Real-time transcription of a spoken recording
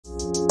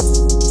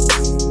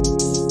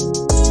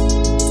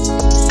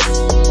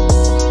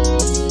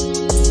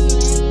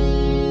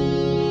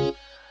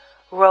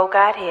Roll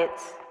God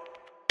Hits.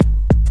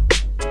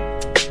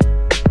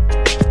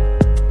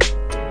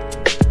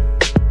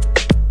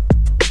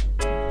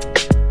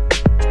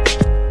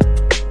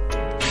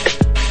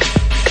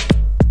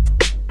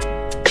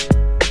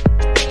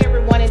 Hey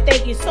everyone, and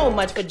thank you so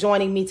much for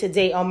joining me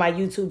today on my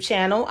YouTube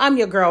channel. I'm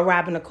your girl,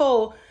 Robin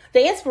Nicole,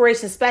 the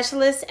Inspiration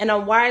Specialist, and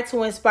I'm wired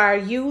to inspire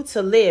you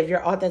to live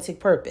your authentic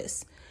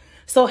purpose.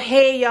 So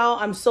hey y'all,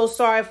 I'm so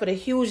sorry for the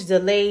huge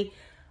delay.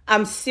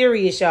 I'm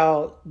serious,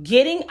 y'all.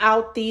 Getting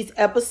out these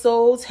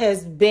episodes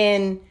has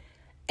been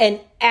an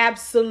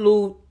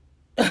absolute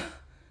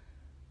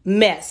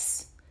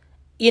mess.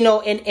 You know,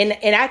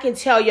 and I can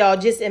tell y'all,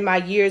 just in my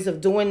years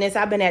of doing this,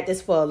 I've been at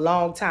this for a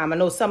long time. I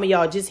know some of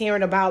y'all just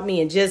hearing about me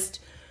and just,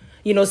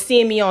 you know,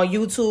 seeing me on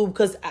YouTube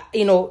because,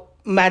 you know,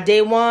 my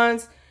day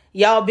ones,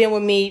 y'all been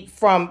with me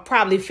from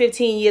probably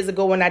 15 years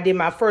ago when I did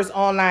my first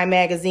online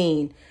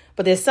magazine.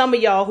 But there's some of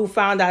y'all who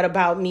found out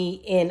about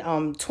me in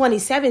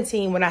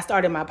 2017 when I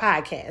started my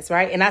podcast,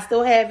 right? And I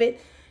still have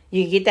it.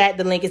 You can get that.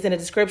 The link is in the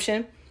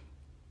description.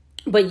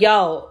 But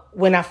y'all,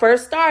 when I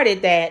first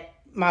started that,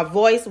 my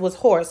voice was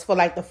hoarse for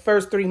like the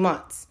first 3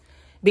 months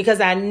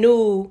because I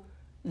knew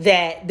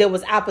that there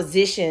was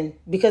opposition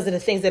because of the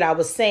things that I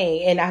was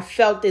saying. And I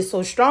felt this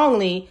so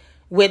strongly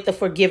with the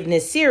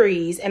forgiveness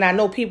series. And I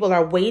know people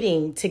are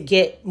waiting to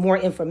get more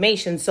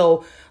information.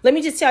 So let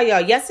me just tell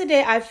y'all,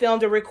 yesterday I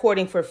filmed a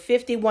recording for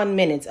 51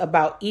 minutes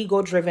about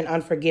ego-driven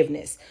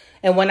unforgiveness.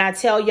 And when I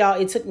tell y'all,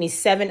 it took me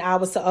 7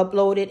 hours to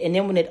upload it. And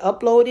then when it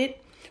uploaded,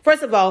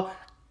 first of all,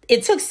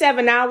 it took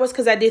 7 hours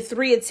because I did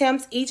 3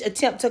 attempts. Each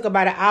attempt took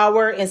about an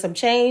hour and some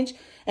change.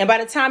 And by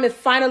the time it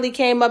finally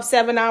came up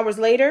 7 hours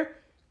later,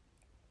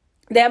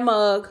 that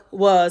mug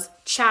was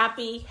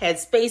choppy, had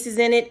spaces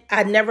in it.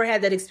 I'd never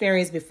had that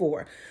experience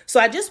before. So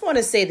I just want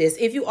to say this.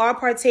 If you are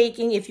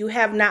partaking, if you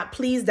have not,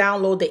 please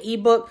download the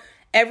ebook.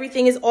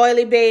 Everything is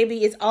oily,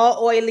 baby. It's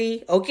all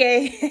oily,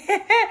 okay?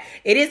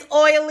 It is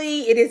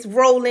oily. It is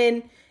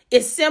rolling.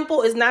 It's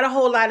simple. It's not a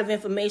whole lot of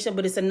information,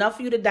 but it's enough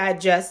for you to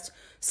digest.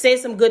 Say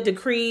some good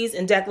decrees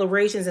and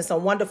declarations and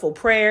some wonderful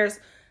prayers.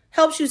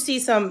 Helps you see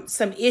some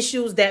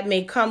issues that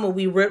may come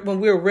when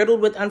we're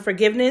riddled with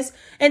unforgiveness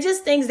and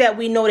just things that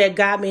we know that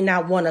God may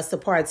not want us to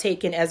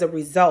partake in as a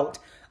result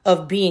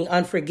of being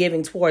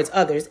unforgiving towards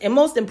others. And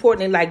most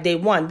importantly, like day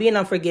one, being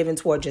unforgiving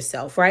towards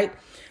yourself, right?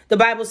 The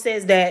Bible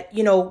says that,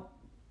 you know,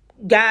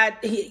 God,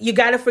 you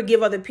got to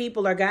forgive other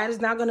people or God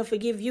is not going to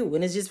forgive you.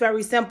 And it's just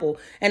very simple.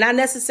 And I'm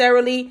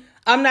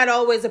not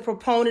always a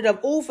proponent of,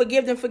 oh,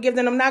 forgive them.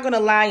 I'm not going to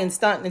lie and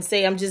stunt and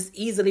say I'm just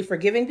easily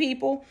forgiving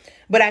people.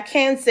 But I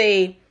can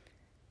say,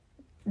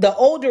 the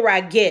older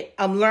I get,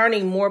 I'm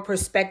learning more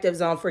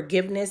perspectives on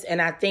forgiveness. And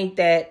I think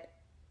that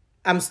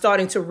I'm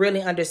starting to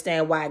really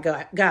understand why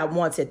God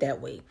wants it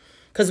that way.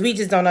 Because we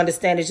just don't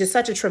understand. It's just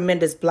such a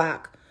tremendous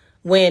block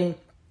when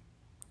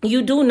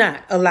you do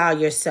not allow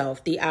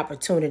yourself the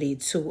opportunity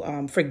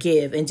to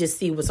forgive and just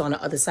see what's on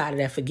the other side of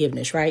that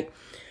forgiveness, right?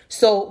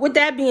 So with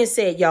that being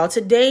said, y'all,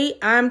 today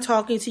I'm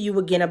talking to you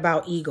again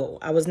about ego.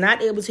 I was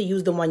not able to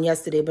use the one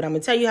yesterday, but I'm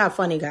going to tell you how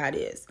funny God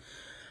is.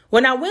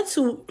 When I went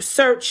to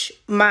search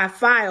my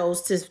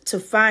files to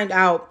find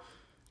out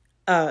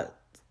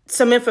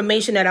some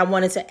information that I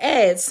wanted to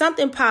add,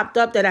 something popped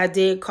up that I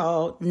did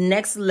called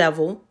Next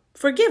Level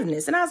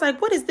Forgiveness. And I was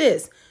like, what is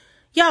this?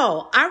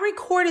 Y'all, I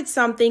recorded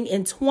something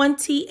in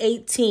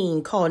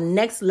 2018 called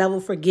Next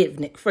Level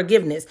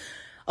Forgiveness.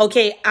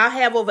 Okay, I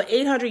have over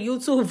 800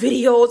 YouTube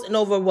videos and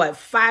over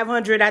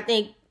 500, I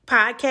think,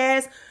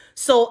 podcasts.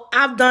 So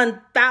I've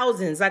done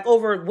thousands, like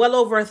well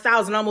over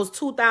 1,000, almost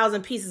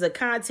 2,000 pieces of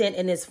content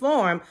in this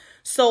form.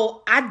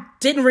 So I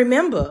didn't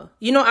remember.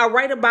 You know, I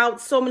write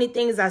about so many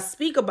things. I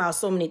speak about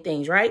so many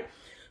things, right?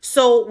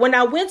 So when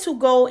I went to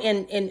go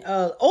and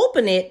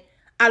open it,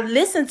 I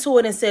listened to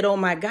it and said, oh,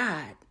 my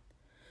God.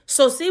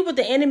 So see what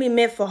the enemy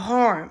meant for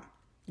harm,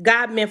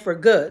 God meant for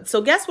good.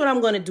 So guess what I'm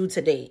going to do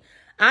today?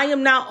 I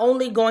am not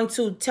only going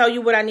to tell you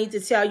what I need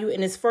to tell you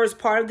in this first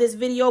part of this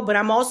video, but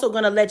I'm also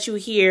going to let you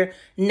hear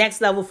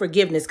next level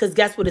forgiveness. Because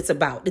guess what it's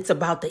about? It's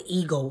about the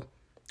ego.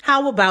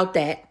 How about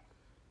that?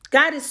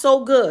 God is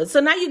so good.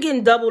 So now you're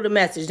getting double the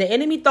message. The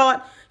enemy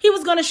thought he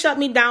was going to shut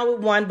me down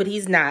with one, but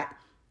he's not.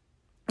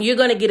 You're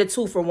going to get a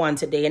 2 for 1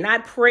 today. And I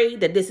pray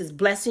that this is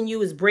blessing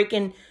you, is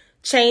breaking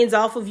chains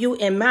off of you.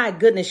 And my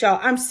goodness, y'all,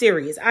 I'm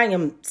serious. I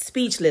am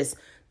speechless.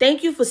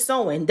 Thank you for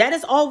sewing. That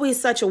is always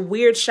such a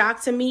weird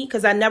shock to me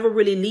because I never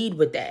really lead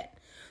with that.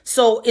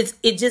 So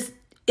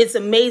it's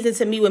amazing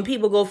to me when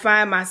people go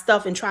find my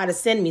stuff and try to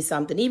send me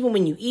something. Even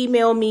when you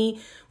email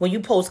me, when you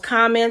post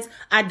comments,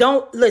 I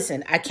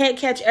can't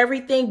catch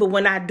everything. But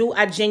when I do,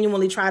 I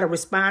genuinely try to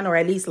respond or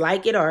at least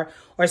like it or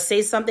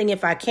say something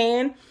if I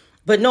can.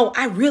 But no,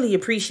 I really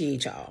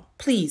appreciate y'all.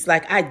 Please,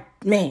 I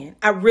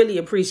really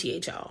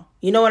appreciate y'all.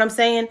 You know what I'm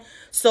saying?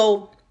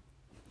 So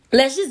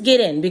let's just get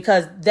in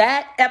because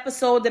that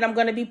episode that I'm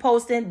going to be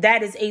posting,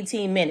 that is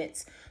 18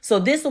 minutes. So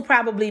this will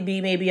probably be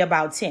maybe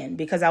about 10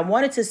 because I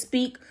wanted to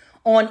speak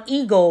on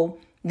ego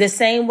the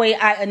same way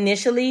I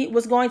initially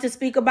was going to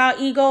speak about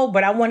ego,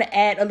 but I want to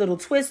add a little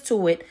twist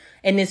to it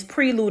in this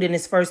prelude in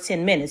this first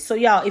 10 minutes. So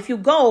y'all, if you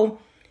go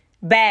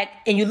back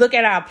and you look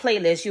at our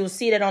playlist, you'll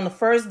see that on the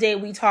first day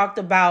we talked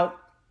about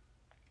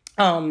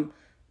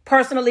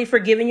personally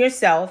forgiving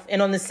yourself.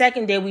 And on the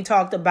second day, we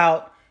talked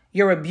about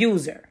your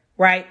abuser,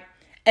 right?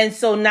 And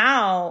so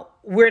now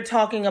we're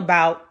talking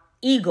about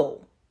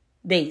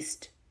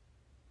ego-based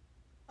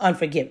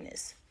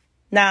unforgiveness.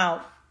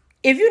 Now,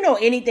 if you know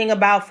anything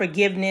about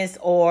forgiveness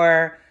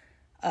or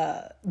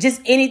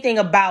just anything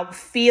about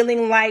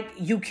feeling like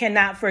you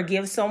cannot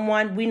forgive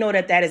someone, we know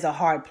that that is a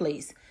hard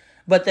place.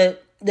 But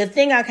the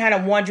thing I kind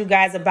of warned you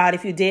guys about,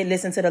 if you did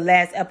listen to the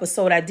last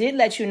episode, I did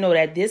let you know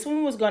that this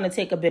one was going to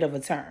take a bit of a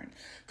turn,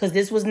 because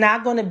this was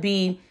not going to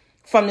be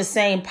from the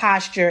same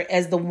posture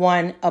as the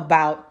one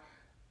about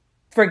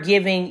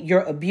forgiving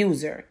your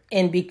abuser.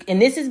 And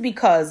this is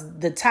because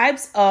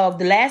the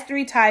last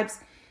three types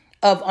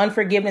of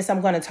unforgiveness I'm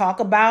going to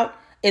talk about,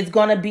 it's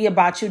going to be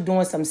about you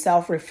doing some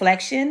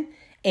self-reflection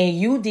and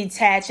you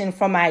detaching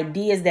from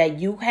ideas that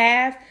you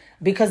have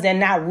because they're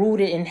not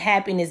rooted in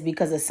happiness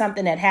because of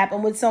something that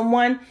happened with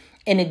someone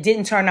and it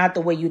didn't turn out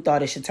the way you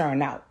thought it should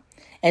turn out.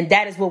 And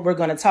that is what we're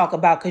going to talk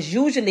about, because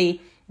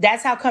usually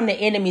that's how come the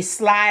enemy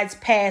slides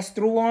past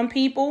through on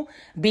people,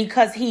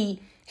 because he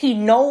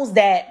knows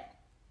that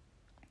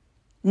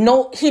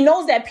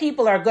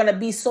people are going to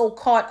be so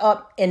caught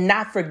up in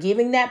not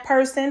forgiving that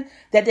person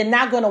that they're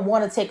not going to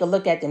want to take a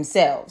look at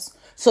themselves.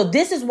 So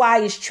this is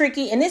why it's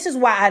tricky. And this is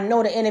why I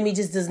know the enemy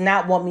just does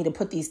not want me to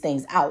put these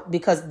things out,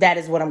 because that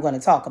is what I'm going to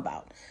talk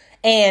about.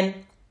 And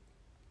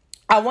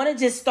I want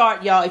to just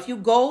start, y'all. If you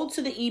go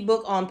to the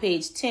ebook on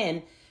page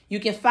 10,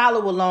 you can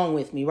follow along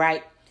with me,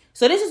 right?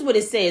 So this is what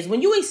it says.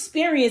 When you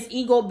experience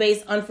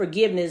ego-based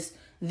unforgiveness,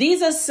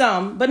 these are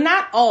some, but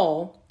not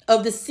all,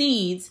 of the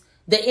seeds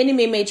the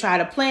enemy may try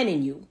to plant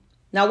in you.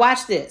 Now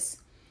watch this.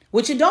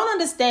 What you don't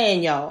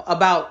understand, y'all,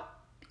 about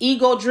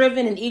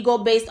ego-driven and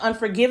ego-based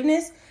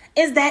unforgiveness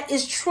is that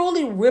it's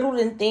truly riddled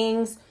in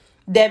things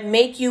that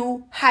make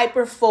you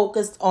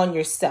hyper-focused on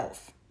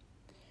yourself.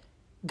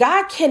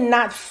 God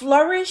cannot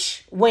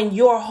flourish when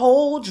your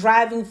whole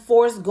driving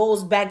force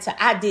goes back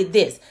to, I did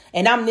this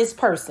and I'm this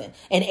person.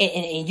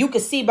 And you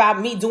can see by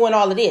me doing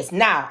all of this.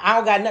 Now, I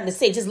don't got nothing to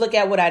say. Just look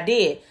at what I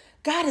did.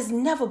 God is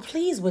never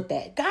pleased with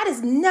that. God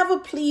is never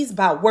pleased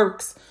by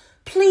works.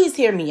 Please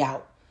hear me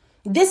out.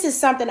 This is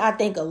something I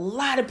think a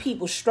lot of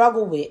people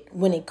struggle with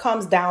when it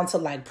comes down to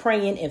like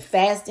praying and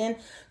fasting,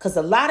 because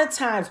a lot of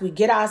times we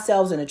get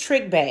ourselves in a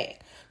trick bag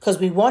because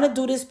we want to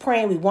do this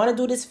praying, we want to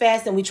do this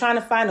fasting, we're trying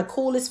to find the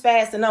coolest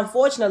fast. And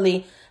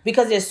unfortunately,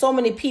 because there's so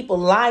many people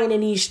lying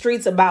in these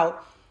streets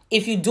about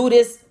if you do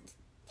this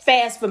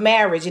fast for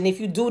marriage and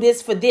if you do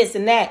this for this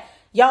and that,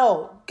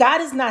 y'all,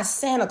 God is not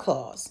Santa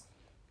Claus.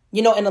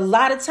 You know, and a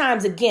lot of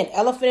times, again,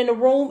 elephant in the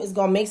room is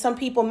going to make some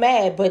people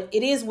mad, but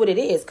it is what it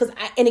is.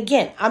 And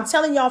again, I'm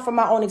telling y'all from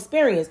my own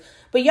experience,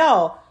 but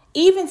y'all,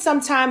 even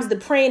sometimes the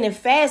praying and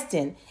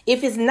fasting,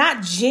 if it's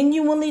not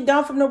genuinely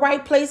done from the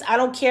right place, I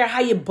don't care how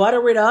you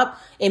butter it up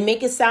and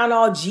make it sound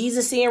all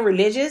Jesus-y and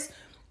religious.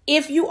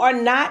 If you are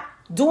not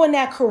doing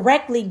that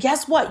correctly,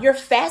 guess what? Your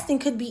fasting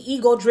could be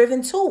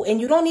ego-driven too,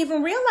 and you don't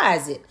even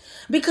realize it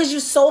because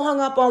you're so hung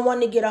up on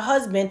wanting to get a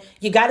husband.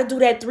 You got to do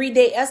that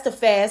 3-day Esther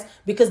fast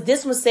because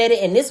this one said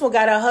it and this one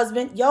got a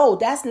husband. Yo,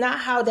 that's not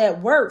how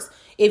that works.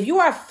 If you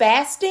are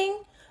fasting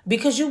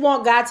because you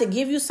want God to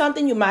give you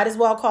something, you might as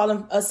well call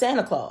him a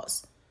Santa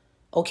Claus,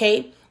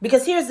 okay?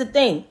 Because here's the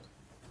thing.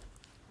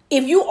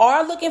 If you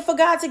are looking for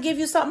God to give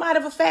you something out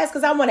of a fast,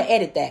 because I want to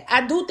edit that.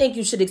 I do think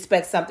you should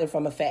expect something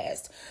from a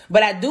fast.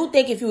 But I do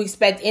think if you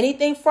expect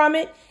anything from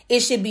it,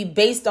 it should be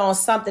based on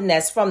something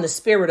that's from the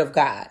Spirit of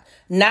God,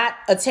 not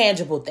a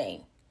tangible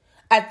thing.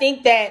 I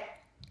think that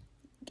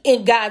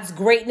in God's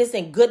greatness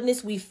and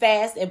goodness, we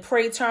fast and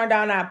pray, turn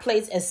down our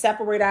plates and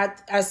separate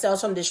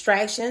ourselves from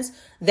distractions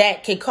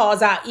that can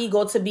cause our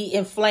ego to be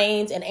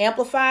inflamed and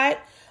amplified.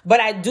 But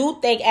I do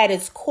think at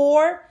its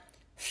core,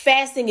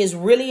 fasting is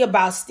really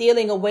about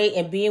stealing away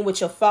and being with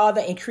your Father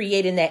and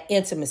creating that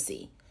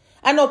intimacy.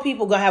 I know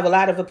people going to have a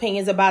lot of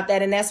opinions about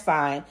that, and that's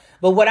fine.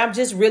 But what I'm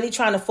just really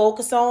trying to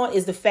focus on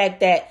is the fact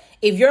that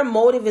if your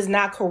motive is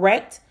not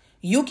correct,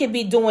 you can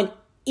be doing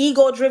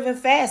ego-driven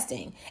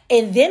fasting.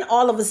 And then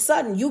all of a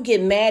sudden you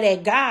get mad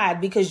at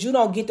God because you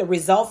don't get the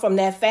result from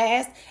that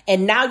fast.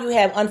 And now you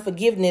have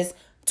unforgiveness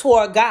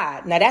toward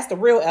God. Now, that's the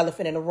real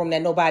elephant in the room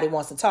that nobody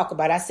wants to talk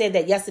about. I said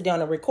that yesterday on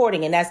the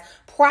recording, and that's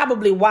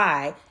probably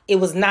why it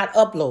was not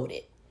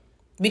uploaded,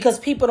 because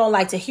people don't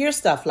like to hear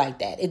stuff like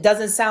that. It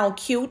doesn't sound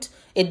cute.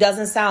 It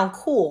doesn't sound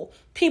cool.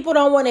 People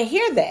don't want to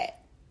hear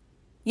that.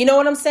 You know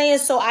what I'm saying?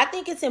 So I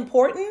think it's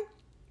important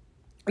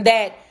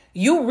that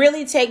you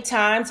really take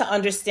time to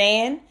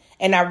understand.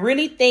 And I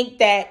really think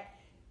that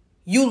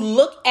you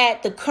look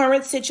at the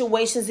current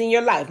situations in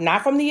your life,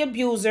 not from the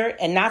abuser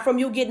and not from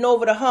you getting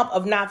over the hump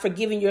of not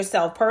forgiving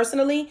yourself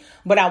personally.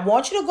 But I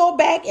want you to go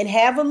back and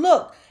have a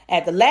look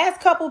at the last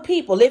couple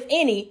people, if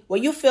any,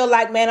 where you feel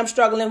like, man, I'm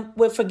struggling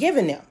with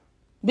forgiving them.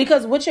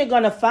 Because what you're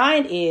going to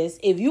find is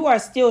if you are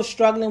still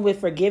struggling with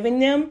forgiving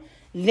them,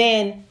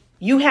 then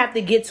you have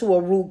to get to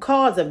a root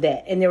cause of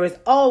that. And there is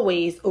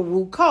always a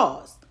root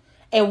cause.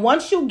 And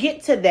once you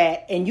get to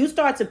that and you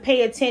start to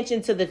pay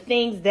attention to the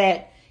things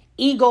that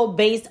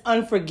ego-based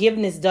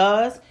unforgiveness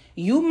does,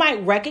 you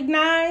might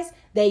recognize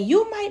that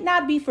you might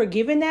not be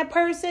forgiving that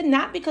person,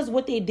 not because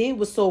what they did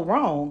was so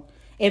wrong.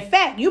 In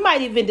fact, you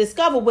might even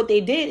discover what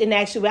they did in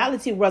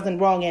actuality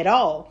wasn't wrong at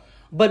all.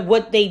 But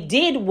what they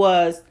did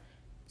was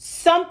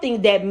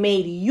something that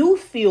made you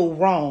feel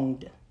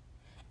wronged.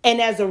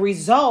 And as a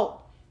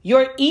result,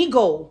 your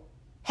ego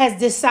has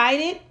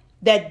decided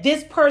that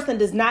this person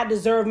does not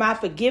deserve my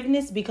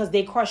forgiveness because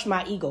they crushed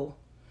my ego.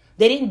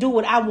 They didn't do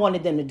what I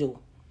wanted them to do.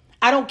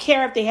 I don't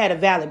care if they had a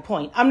valid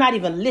point. I'm not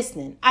even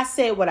listening. I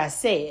said what I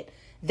said.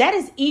 That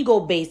is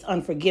ego-based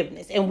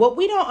unforgiveness. And what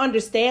we don't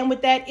understand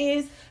with that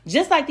is,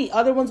 just like the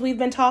other ones we've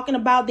been talking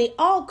about, they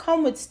all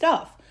come with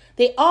stuff.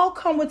 They all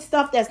come with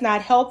stuff that's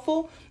not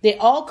helpful. They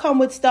all come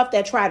with stuff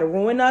that try to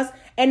ruin us.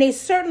 And they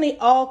certainly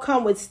all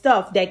come with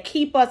stuff that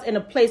keep us in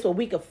a place where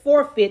we could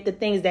forfeit the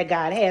things that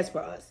God has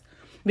for us.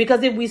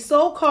 Because if we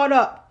so caught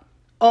up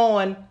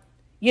on,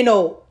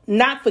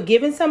 not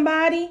forgiving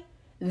somebody,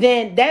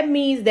 then that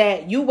means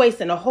that you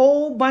wasting a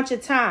whole bunch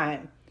of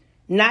time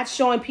not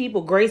showing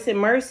people grace and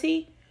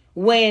mercy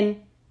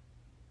when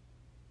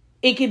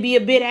it can be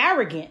a bit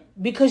arrogant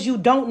because you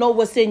don't know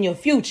what's in your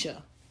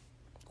future.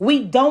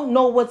 We don't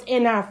know what's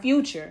in our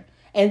future.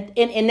 And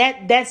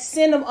that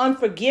sin of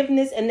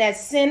unforgiveness and that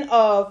sin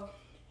of,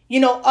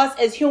 us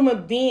as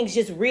human beings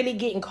just really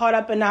getting caught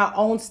up in our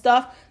own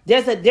stuff,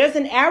 there's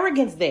an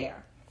arrogance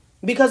there.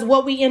 Because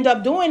what we end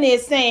up doing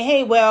is saying,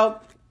 hey,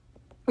 well,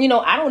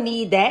 I don't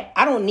need that.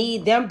 I don't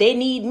need them. They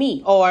need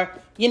me. Or,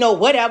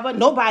 whatever.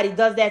 Nobody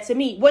does that to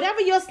me.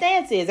 Whatever your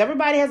stance is.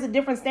 Everybody has a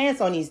different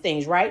stance on these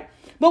things, right?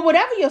 But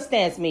whatever your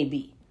stance may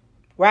be,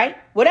 right?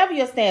 Whatever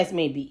your stance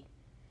may be.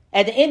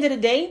 At the end of the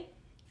day,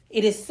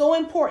 it is so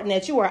important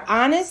that you are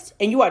honest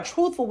and you are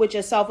truthful with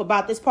yourself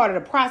about this part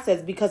of the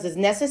process because it's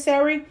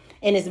necessary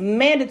and it's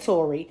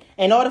mandatory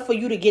in order for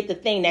you to get the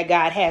thing that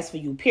God has for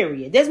you,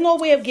 period. There's no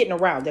way of getting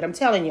around it. I'm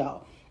telling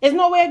y'all. There's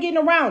no way of getting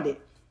around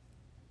it.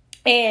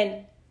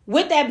 And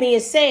with that being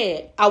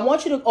said, I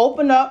want you to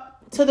open up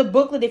to the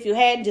booklet. If you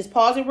hadn't, just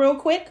pause it real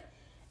quick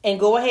and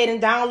go ahead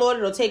and download it.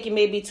 It'll take you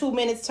maybe 2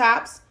 minutes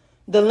tops.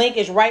 The link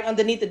is right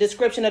underneath the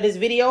description of this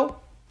video.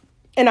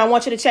 And I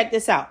want you to check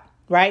this out,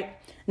 right?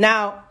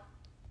 Now,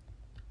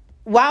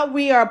 while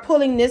we are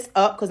pulling this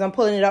up, because I'm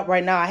pulling it up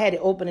right now, I had it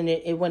open and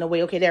it went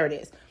away. Okay, there it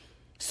is.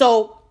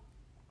 So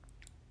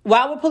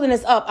while we're pulling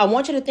this up, I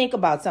want you to think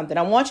about something.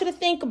 I want you to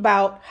think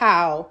about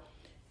how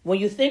when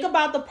you think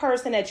about the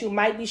person that you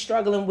might be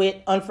struggling with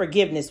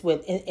unforgiveness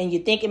with, and you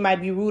think it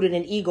might be rooted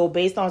in ego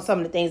based on some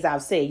of the things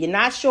I've said, you're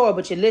not sure,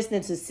 but you're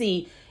listening to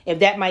see if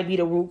that might be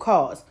the root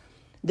cause.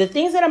 The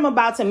things that I'm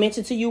about to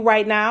mention to you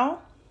right now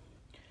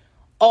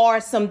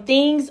are some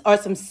things or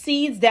some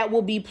seeds that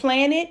will be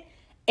planted.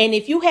 And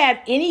if you have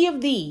any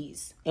of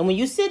these, and when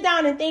you sit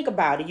down and think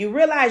about it, you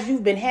realize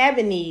you've been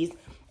having these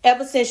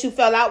ever since you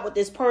fell out with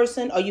this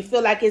person, or you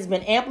feel like it's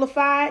been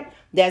amplified,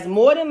 that's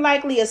more than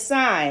likely a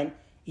sign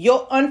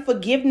your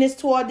unforgiveness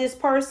toward this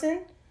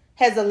person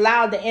has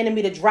allowed the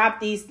enemy to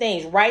drop these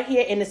things right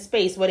here in the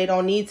space where they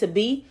don't need to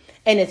be.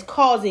 And it's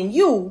causing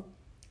you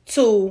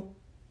to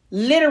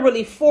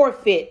literally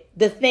forfeit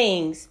the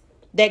things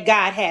that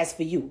God has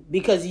for you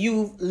because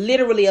you've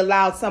literally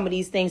allowed some of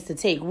these things to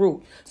take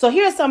root. So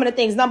here are some of the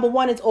things. Number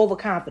one is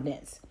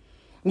overconfidence.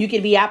 You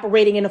could be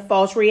operating in a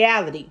false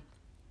reality.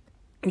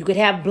 You could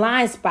have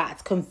blind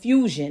spots,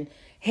 confusion,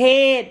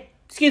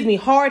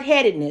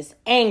 hard-headedness,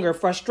 anger,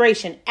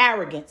 frustration,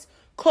 arrogance,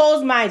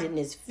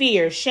 closed-mindedness,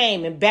 fear,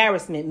 shame,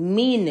 embarrassment,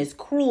 meanness,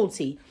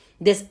 cruelty,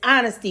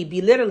 dishonesty,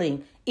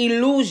 belittling,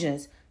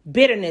 illusions,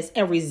 bitterness,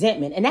 and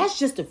resentment. And that's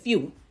just a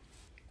few.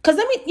 Because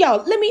let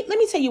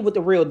me tell you what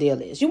the real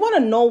deal is. You want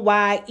to know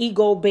why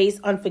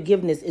ego-based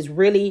unforgiveness is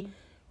really,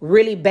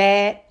 really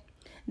bad?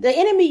 The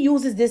enemy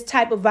uses this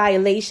type of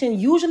violation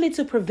usually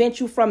to prevent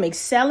you from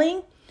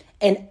excelling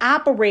and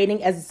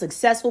operating as a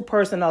successful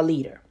person or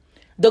leader.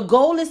 The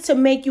goal is to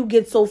make you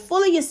get so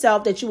full of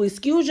yourself that you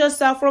excuse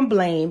yourself from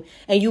blame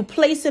and you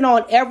place it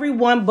on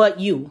everyone but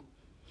you.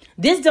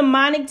 This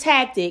demonic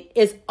tactic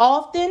is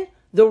often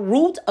the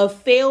root of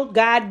failed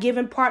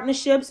God-given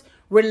partnerships,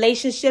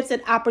 relationships,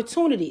 and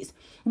opportunities,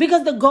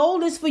 because the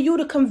goal is for you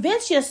to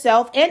convince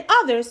yourself and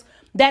others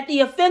that the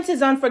offense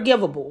is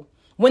unforgivable,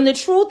 when the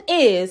truth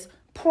is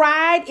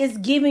pride is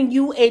giving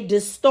you a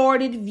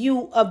distorted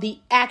view of the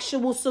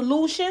actual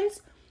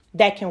solutions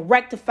that can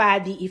rectify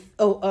the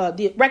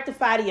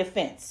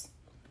offense.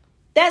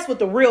 That's what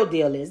the real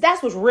deal is.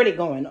 That's what's really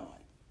going on.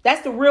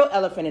 That's the real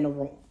elephant in the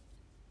room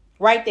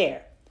right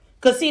there.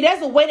 Because see,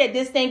 there's a way that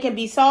this thing can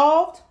be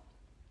solved.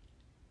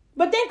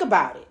 But think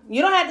about it.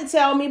 You don't have to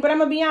tell me, but I'm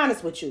going to be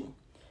honest with you.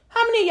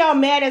 How many of y'all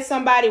mad at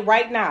somebody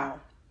right now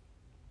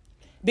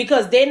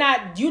because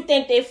you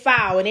think they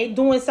foul and they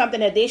doing something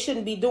that they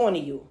shouldn't be doing to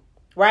you,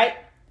 right?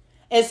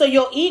 And so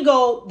your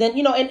ego, then,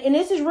 and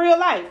this is real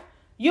life.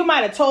 You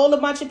might have told a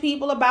bunch of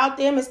people about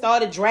them and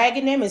started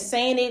dragging them and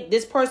saying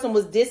this person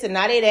was this and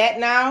now they that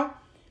now.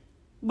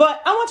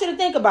 But I want you to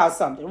think about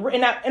something.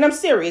 And I'm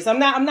serious. I'm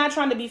not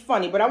trying to be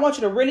funny, but I want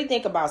you to really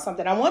think about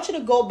something. I want you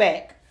to go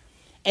back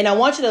and I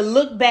want you to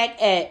look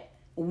back at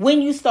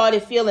when you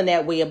started feeling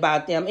that way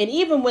about them and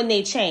even when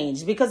they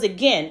changed. Because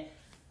again,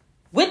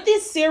 with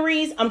this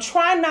series, I'm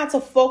trying not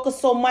to focus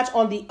so much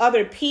on the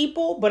other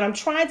people, but I'm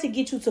trying to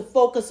get you to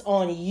focus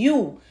on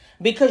you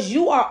because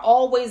you are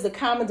always the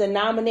common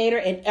denominator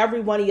in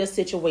every one of your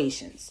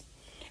situations.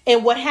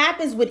 And what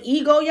happens with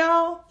ego,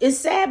 y'all, is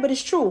sad, but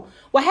it's true.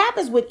 What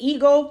happens with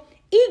ego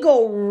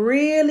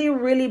really,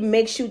 really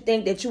makes you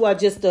think that you are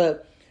just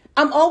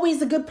I'm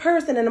always a good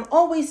person and I'm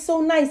always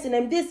so nice and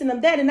I'm this and I'm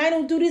that and I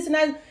don't do this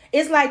and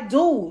it's like,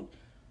 dude,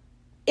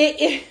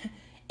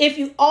 if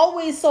you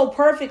always so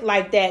perfect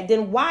like that,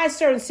 then why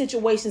certain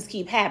situations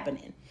keep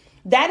happening?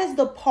 That is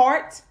the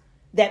part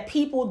that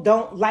people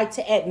don't like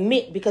to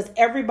admit because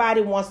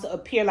everybody wants to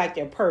appear like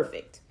they're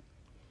perfect.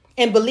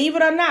 And believe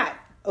it or not,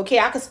 okay,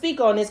 I can speak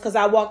on this because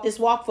I walked this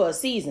walk for a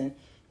season.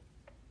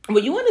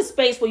 When you're in a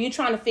space where you're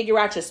trying to figure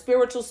out your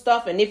spiritual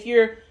stuff, and if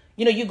you're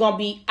going to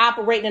be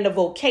operating in a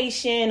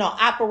vocation or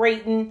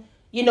operating,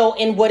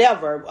 in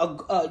whatever,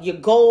 your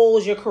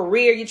goals, your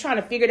career, you're trying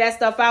to figure that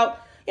stuff out.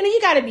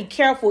 You got to be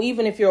careful,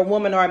 even if you're a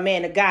woman or a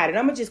man of God. And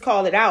I'm going to just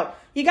call it out.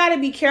 You got to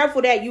be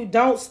careful that you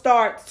don't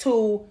start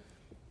to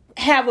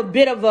have a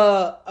bit of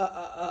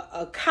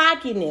a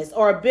cockiness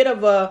or a bit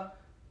of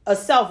a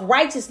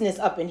self-righteousness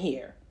up in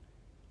here.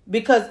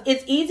 Because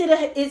it's easy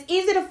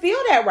to feel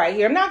that right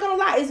here. I'm not going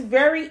to lie. It's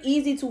very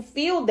easy to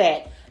feel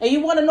that. And you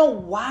want to know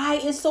why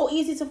it's so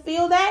easy to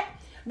feel that?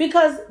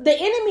 Because the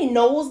enemy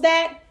knows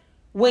that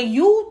when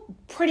you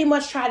pretty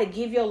much try to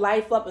give your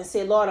life up and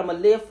say, Lord, I'm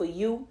going to live for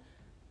you,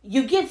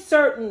 you get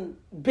certain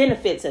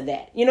benefits of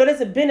that.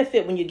 There's a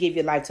benefit when you give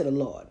your life to the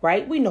Lord,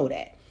 right? We know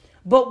that.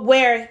 But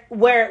where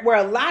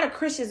a lot of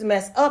Christians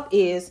mess up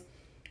is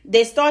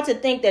they start to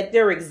think that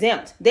they're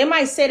exempt. They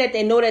might say that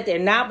they know that they're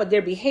not, but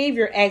their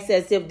behavior acts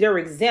as if they're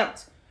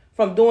exempt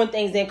from doing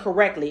things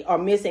incorrectly or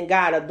missing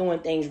God or doing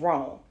things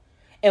wrong.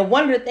 And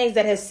one of the things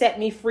that has set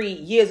me free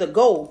years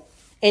ago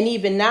and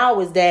even now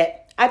is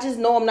that I just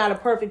know I'm not a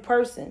perfect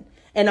person.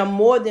 And I'm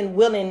more than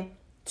willing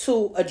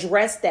to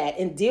address that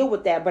and deal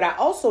with that. But I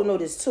also know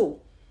this too.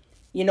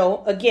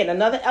 Again,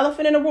 another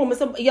elephant in the room.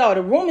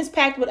 The room is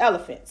packed with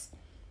elephants.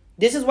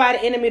 This is why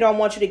the enemy don't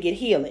want you to get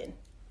healing.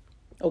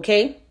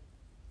 Okay?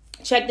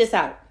 Check this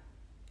out.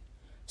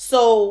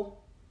 So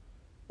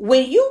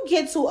when you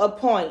get to a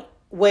point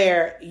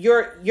where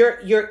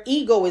your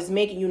ego is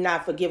making you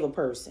not forgive a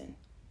person,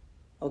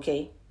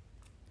 okay?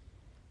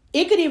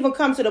 It could even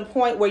come to the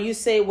point where you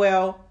say,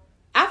 well,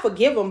 I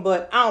forgive them,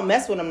 but I don't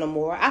mess with them no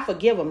more. I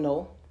forgive them,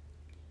 no.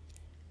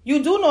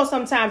 You do know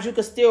sometimes you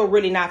could still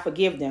really not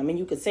forgive them, and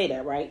you could say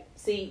that, right?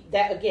 See,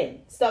 that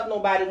again, stuff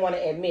nobody want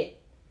to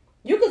admit.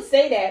 You could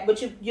say that,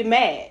 but you're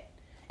mad.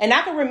 And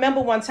I can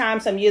remember one time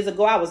some years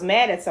ago, I was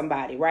mad at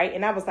somebody, right?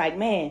 And I was like,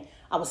 man,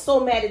 I was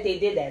so mad that they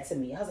did that to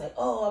me. I was like,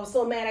 oh, I was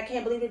so mad. I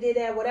can't believe they did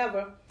that,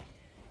 whatever.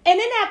 And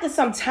then after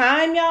some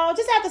time, y'all,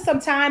 just after some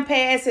time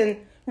passed and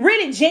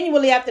really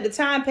genuinely after the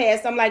time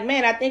passed, I'm like,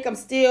 man, I think I'm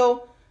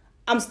still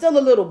a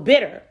little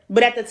bitter.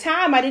 But at the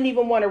time, I didn't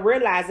even want to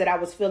realize that I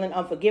was feeling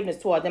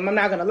unforgiveness toward them. I'm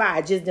not going to lie.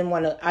 I didn't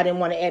want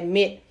to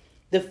admit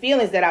the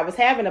feelings that I was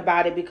having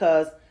about it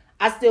because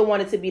I still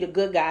wanted to be the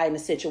good guy in the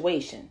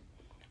situation.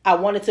 I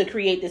wanted to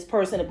create this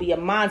person to be a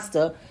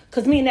monster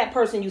because me and that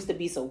person used to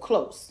be so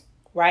close,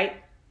 right?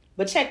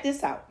 But check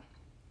this out.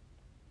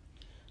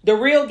 The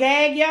real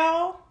gag,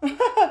 y'all,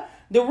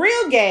 the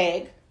real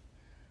gag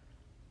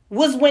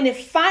was when it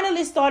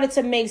finally started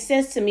to make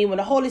sense to me when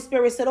the Holy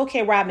Spirit said,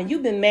 okay, Robin,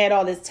 you've been mad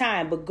all this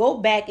time, but go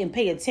back and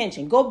pay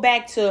attention. Go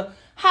back to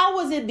how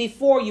was it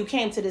before you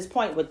came to this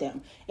point with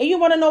them? And you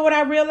want to know what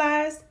I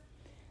realized?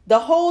 The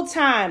whole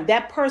time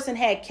that person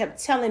had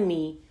kept telling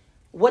me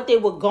what they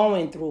were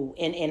going through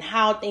and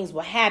how things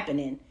were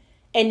happening.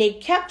 And they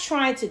kept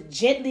trying to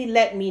gently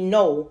let me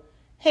know,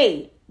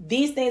 hey,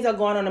 these things are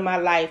going on in my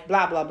life,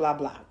 blah, blah, blah,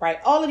 blah, right?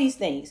 All of these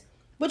things.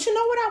 But you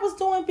know what I was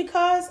doing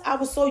because I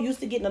was so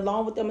used to getting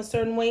along with them a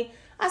certain way?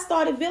 I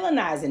started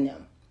villainizing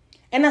them.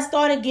 And I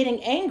started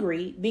getting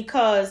angry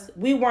because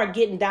we weren't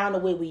getting down the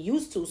way we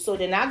used to. So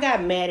then I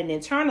got mad and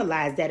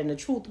internalized that. And the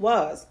truth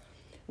was,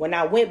 when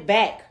I went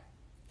back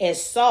and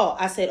saw,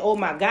 I said, oh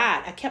my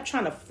God, I kept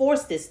trying to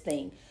force this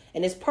thing.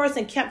 And this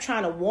person kept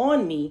trying to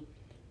warn me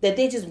that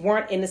they just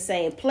weren't in the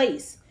same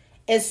place.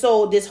 And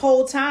so this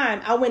whole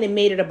time, I went and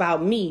made it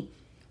about me.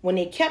 When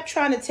they kept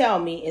trying to tell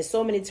me in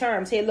so many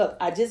terms, hey, look,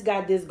 I just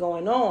got this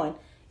going on.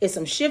 It's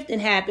some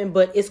shifting happened,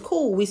 but it's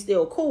cool. We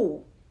still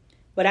cool.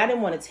 But I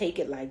didn't want to take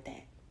it like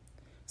that.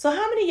 So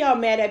how many of y'all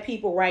mad at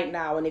people right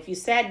now? And if you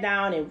sat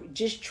down and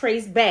just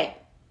trace back,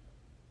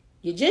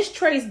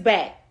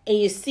 and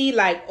you see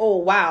like, oh,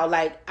 wow,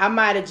 like I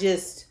might have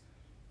just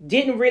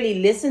didn't really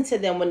listen to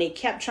them when they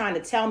kept trying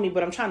to tell me,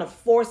 but I'm trying to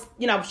force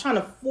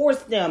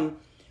them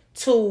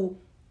to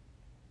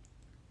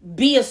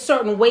be a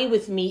certain way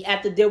with me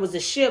after there was a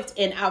shift,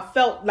 and I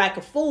felt like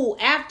a fool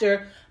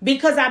after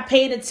because I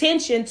paid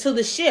attention to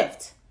the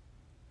shift.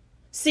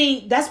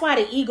 See, that's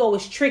why the ego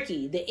is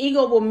tricky. The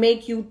ego will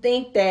make you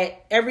think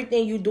that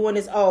everything you're doing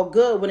is all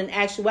good, when in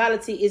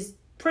actuality is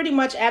pretty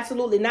much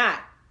absolutely not.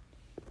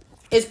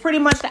 It's pretty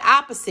much the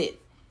opposite.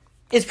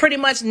 It's pretty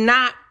much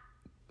not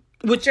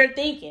what you're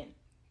thinking.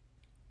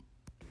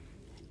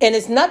 And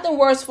it's nothing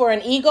worse for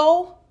an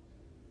ego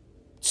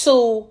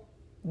to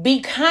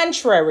be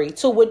contrary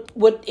to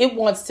what it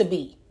wants to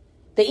be.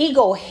 The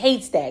ego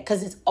hates that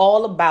because it's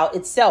all about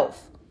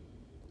itself.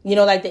 You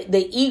know, like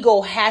the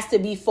ego has to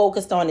be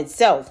focused on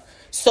itself.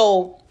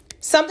 So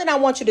something I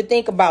want you to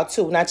think about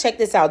too. Now check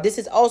this out. This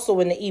is also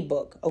in the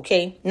ebook.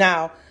 Okay.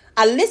 Now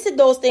I listed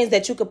those things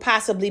that you could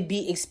possibly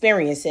be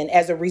experiencing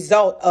as a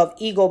result of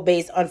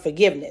ego-based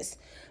unforgiveness.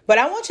 But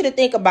I want you to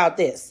think about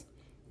this.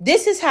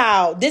 This is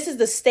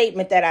the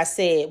statement that I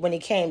said when it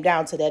came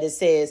down to that. It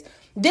says,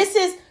 this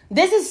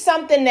is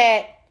something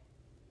that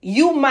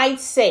you might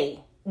say.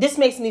 This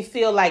makes me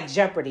feel like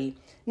Jeopardy.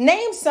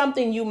 Name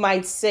something you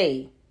might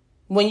say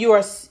when you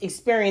are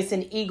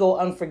experiencing ego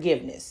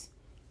unforgiveness.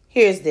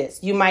 Here's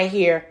this. You might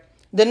hear,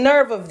 the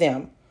nerve of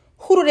them.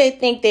 Who do they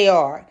think they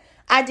are?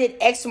 I did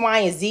X, Y,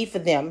 and Z for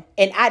them,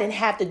 and I didn't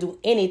have to do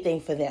anything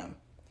for them.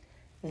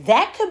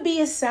 That could be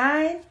a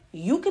sign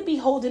you could be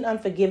holding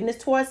unforgiveness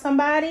towards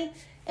somebody,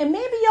 and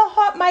maybe your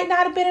heart might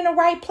not have been in the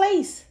right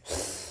place.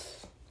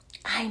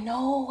 I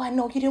know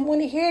you didn't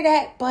want to hear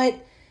that, but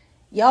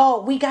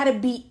y'all, we got to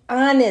be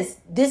honest.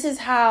 This is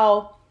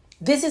how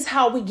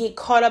we get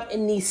caught up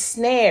in these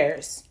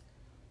snares,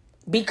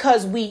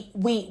 because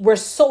we're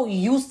so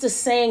used to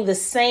saying the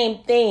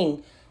same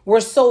thing.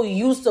 We're so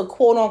used to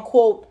quote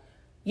unquote,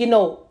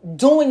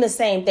 doing the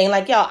same thing.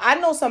 Like, y'all, I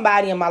know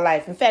somebody in my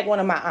life. In fact,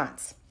 one of my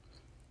aunts.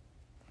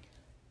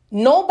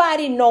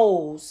 Nobody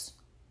knows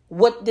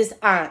what this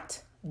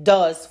aunt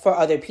does for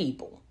other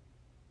people.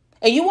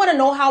 And you want to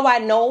know how I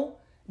know?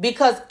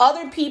 Because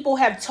other people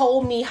have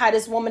told me how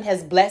this woman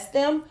has blessed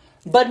them,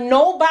 but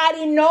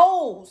nobody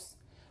knows.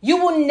 You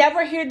will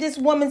never hear this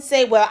woman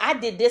say, well, I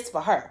did this for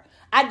her.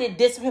 I did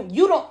this for him.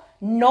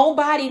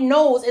 Nobody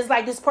knows. It's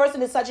like this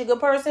person is such a good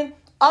person.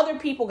 Other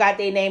people got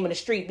their name in the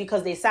street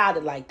because they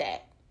sounded like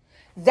that.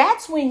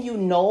 That's when you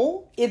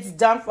know it's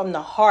done from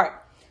the heart.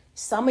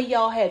 Some of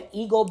y'all have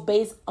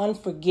ego-based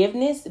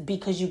unforgiveness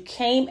because you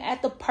came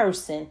at the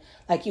person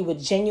like you were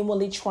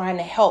genuinely trying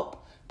to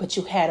help, but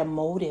you had a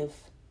motive.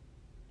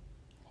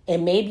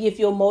 And maybe if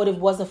your motive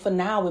wasn't for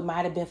now, it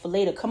might have been for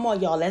later. Come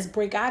on, y'all, let's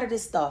break out of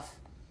this stuff.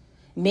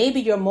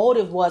 Maybe your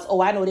motive was,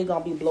 oh, I know they're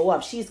going to be blow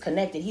up. She's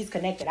connected. He's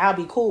connected. I'll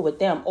be cool with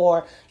them.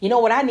 Or, you know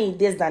what? I need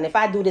this done. If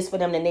I do this for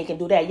them, then they can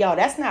do that. Y'all,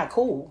 that's not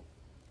cool.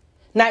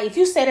 Now, if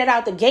you say that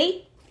out the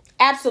gate,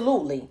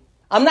 absolutely.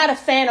 I'm not a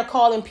fan of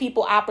calling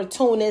people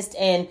opportunists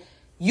and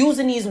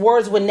using these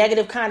words with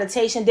negative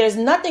connotation. There's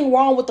nothing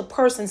wrong with the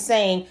person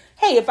saying,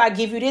 hey, if I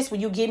give you this, will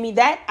you give me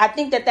that? I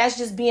think that that's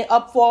just being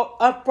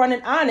upfront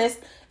and honest.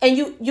 And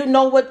you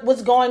know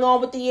what's going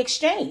on with the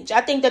exchange.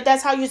 I think that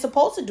that's how you're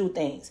supposed to do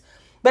things.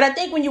 But I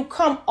think when you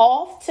come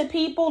off to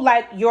people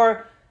like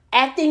you're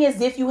acting as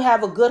if you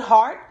have a good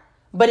heart,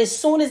 but as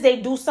soon as they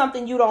do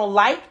something you don't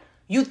like,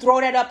 you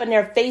throw that up in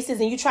their faces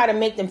and you try to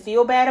make them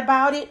feel bad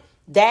about it.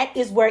 That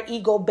is where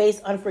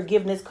ego-based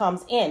unforgiveness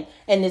comes in.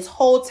 And this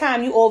whole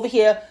time you over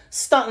here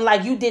stunting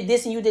like you did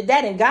this and you did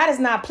that, and God is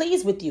not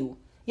pleased with you.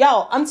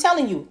 Y'all, I'm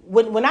telling you,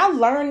 when I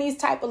learn these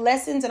type of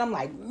lessons and I'm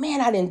like, man,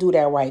 I didn't do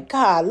that right.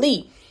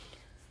 Golly.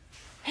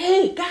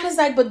 Hey, God is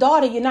like, but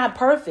daughter, you're not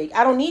perfect.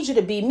 I don't need you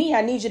to be me.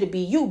 I need you to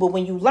be you. But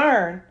when you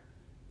learn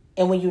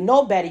and when you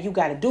know better, you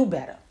got to do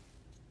better.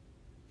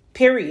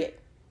 Period.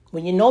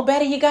 When you know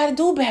better, you got to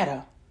do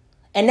better.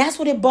 And that's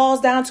what it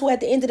boils down to at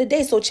the end of the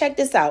day. So check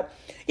this out.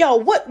 Y'all,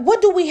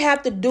 what do we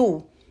have to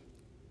do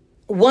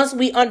once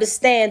we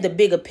understand the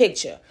bigger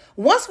picture?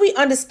 Once we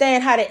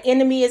understand how the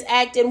enemy is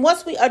acting,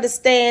 once we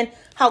understand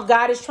how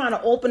God is trying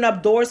to open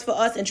up doors for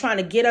us and trying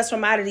to get us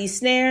from out of these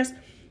snares,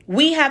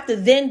 we have to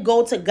then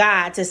go to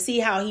God to see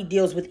how he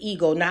deals with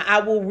ego. Now, I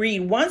will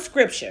read one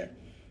scripture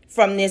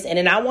from this, and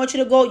then I want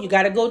you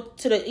got to go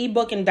to the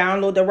ebook and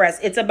download the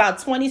rest. It's about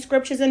 20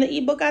 scriptures in the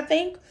ebook, I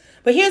think.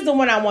 But here's the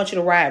one I want you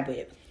to ride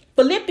with.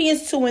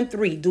 Philippians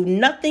 2:3, do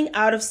nothing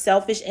out of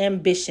selfish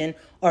ambition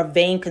or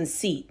vain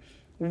conceit.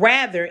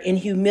 Rather, in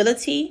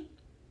humility,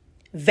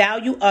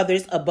 value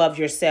others above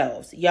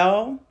yourselves.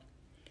 Y'all,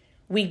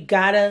 we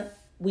gotta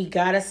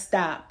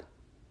stop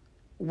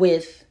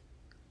with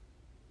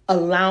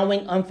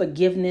allowing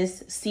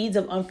unforgiveness, seeds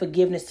of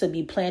unforgiveness to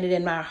be planted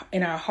in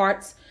our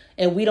hearts,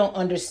 and we don't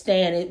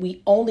understand it.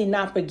 We only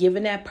not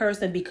forgiving that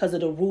person because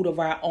of the root of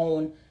our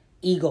own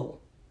ego.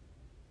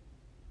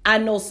 I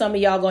know some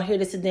of y'all gonna hear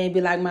this today and be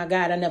like, my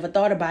God, I never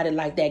thought about it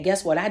like that.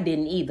 Guess what? I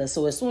didn't either.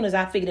 So as soon as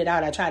I figured it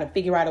out, I tried to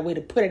figure out a way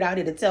to put it out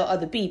here to tell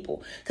other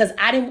people. Because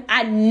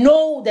I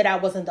know that I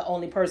wasn't the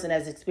only person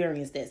that's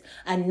experienced this.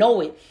 I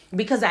know it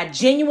because I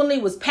genuinely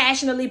was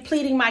passionately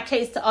pleading my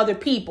case to other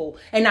people,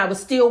 and I was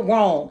still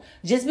wrong.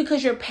 Just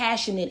because you're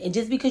passionate, and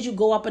just because you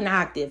go up an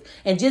octave,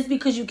 and just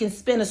because you can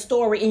spin a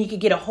story and you can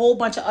get a whole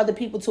bunch of other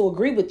people to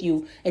agree with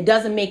you, it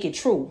doesn't make it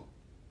true.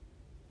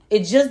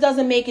 It just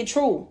doesn't make it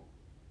true.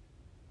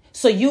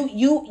 So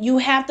you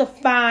have to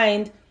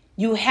find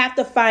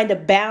a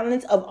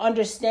balance of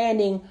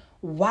understanding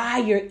why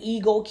your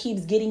ego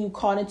keeps getting you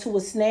caught into a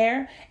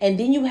snare. And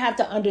then you have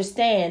to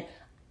understand,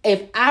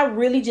 if I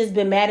really just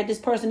been mad at this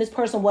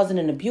person wasn't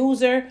an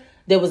abuser.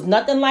 There was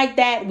nothing like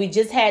that. We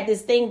just had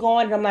this thing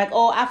going and I'm like,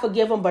 oh, I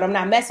forgive him, but I'm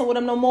not messing with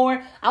him no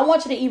more. I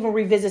want you to even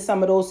revisit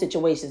some of those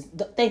situations.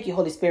 Thank you,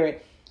 Holy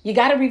Spirit. You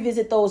got to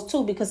revisit those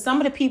too, because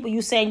some of the people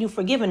you saying you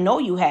forgiven, no,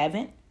 you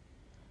haven't.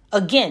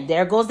 Again,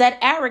 there goes that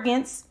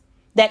arrogance.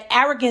 That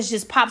arrogance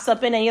just pops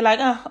up in and you're like,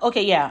 oh,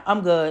 okay, yeah, I'm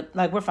good.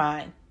 Like, we're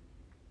fine.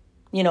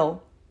 You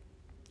know,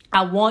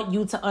 I want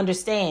you to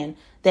understand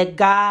that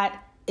God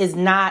is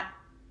not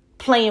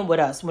playing with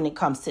us when it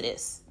comes to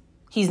this.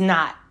 He's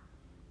not.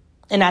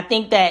 And I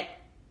think that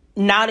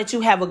now that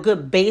you have a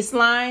good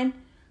baseline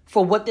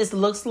for what this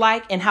looks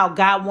like and how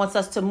God wants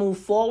us to move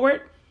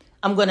forward,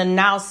 I'm going to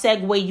now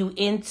segue you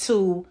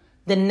into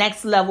the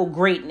next level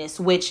greatness,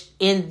 which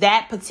in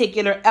that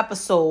particular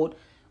episode,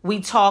 we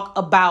talk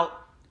about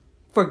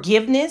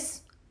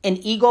forgiveness and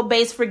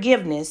ego-based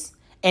forgiveness.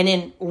 And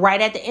then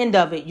right at the end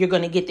of it, you're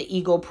going to get the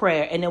ego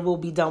prayer. And then we'll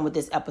be done with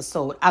this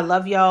episode. I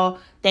love y'all.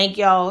 Thank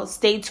y'all.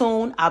 Stay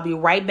tuned. I'll be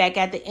right back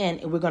at the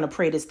end and we're going to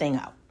pray this thing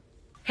out.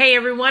 Hey,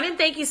 everyone. And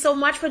thank you so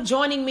much for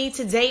joining me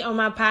today on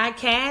my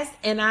podcast.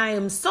 And I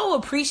am so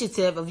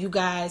appreciative of you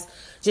guys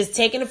just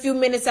taking a few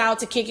minutes out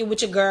to kick it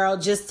with your girl,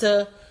 just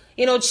to,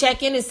 you know,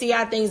 check in and see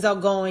how things are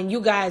going. You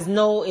guys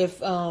know,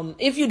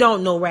 if you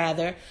don't know,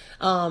 rather,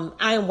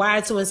 I am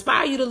wired to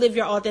inspire you to live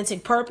your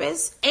authentic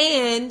purpose.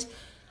 And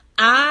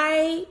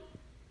I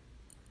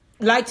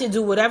like to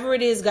do whatever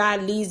it is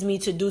God leads me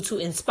to do to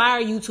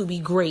inspire you to be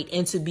great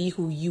and to be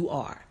who you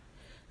are.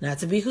 Not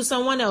to be who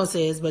someone else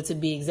is, but to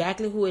be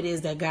exactly who it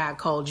is that God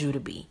called you to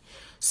be.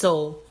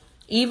 So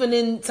even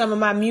in some of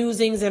my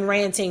musings and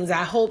rantings,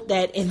 I hope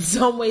that in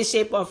some way,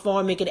 shape, or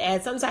form, it could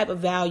add some type of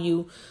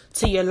value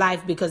to your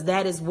life, because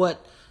that is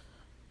what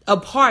a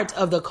part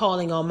of the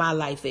calling on my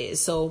life is.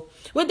 So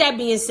with that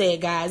being said,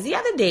 guys, the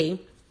other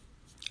day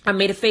I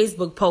made a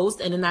Facebook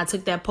post, and then I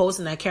took that post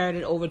and I carried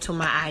it over to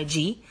my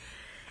IG.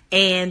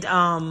 And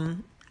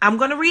I'm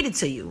going to read it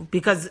to you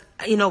because,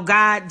 you know,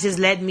 God just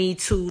led me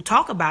to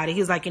talk about it. He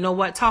was like, you know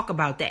what? Talk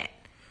about that.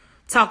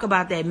 Talk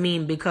about that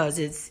meme, because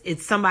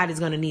it's somebody's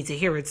going to need to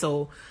hear it.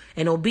 So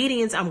in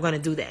obedience, I'm going to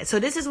do that. So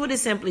this is what it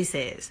simply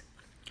says.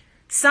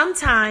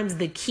 Sometimes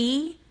the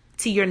key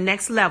to your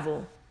next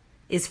level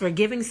is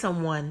forgiving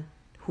someone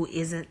who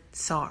isn't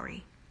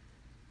sorry.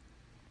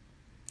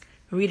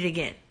 Read it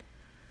again.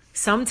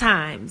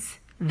 Sometimes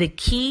the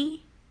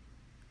key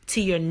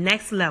to your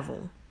next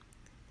level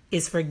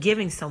is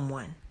forgiving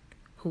someone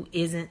who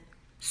isn't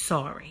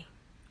sorry.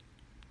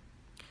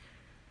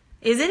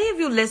 Is any of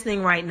you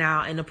listening right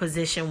now in a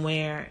position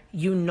where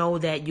you know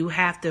that you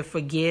have to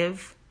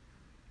forgive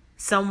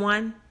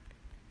someone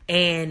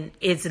and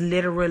it's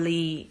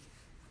literally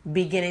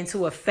beginning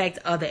to affect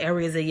other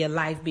areas of your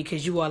life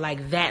because you are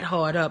like that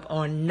hard up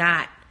on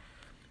not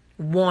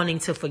wanting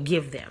to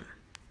forgive them?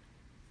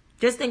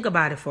 Just think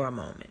about it for a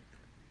moment.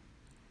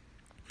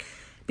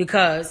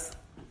 Because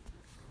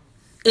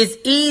it's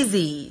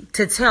easy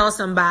to tell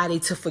somebody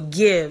to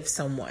forgive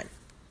someone,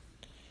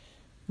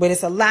 but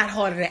it's a lot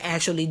harder to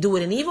actually do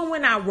it. And even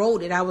when I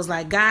wrote it, I was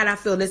like, God, I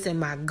feel this in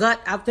my gut.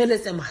 I feel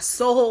this in my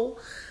soul.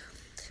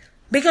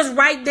 Because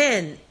right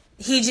then,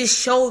 he just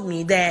showed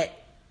me that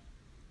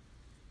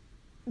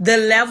the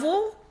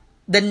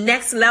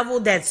next level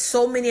that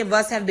so many of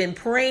us have been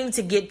praying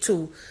to get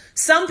to.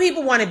 Some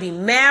people want to be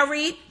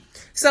married.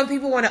 Some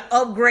people want to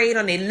upgrade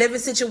on their living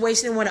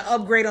situation. They want to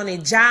upgrade on their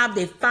job,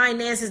 their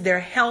finances, their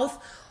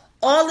health,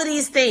 all of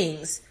these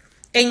things.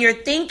 And you're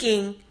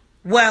thinking,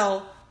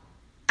 well,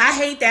 I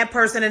hate that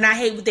person and I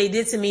hate what they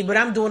did to me, but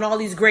I'm doing all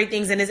these great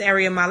things in this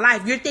area of my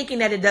life. You're thinking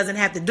that it doesn't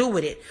have to do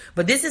with it.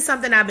 But this is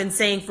something I've been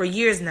saying for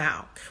years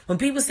now. When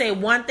people say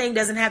one thing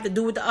doesn't have to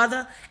do with the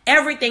other,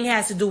 everything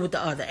has to do with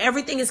the other.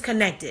 Everything is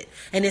connected.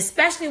 And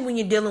especially when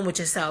you're dealing with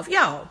yourself.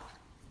 Yo,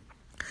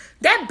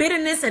 that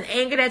bitterness and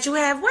anger that you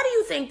have, where do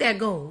you think that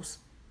goes?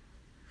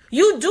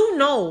 You do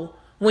know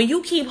when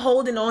you keep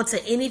holding on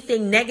to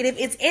anything negative,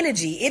 it's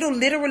energy. It'll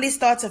literally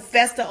start to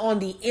fester on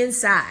the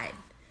inside.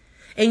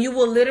 And you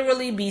will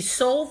literally be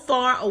so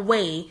far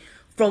away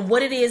from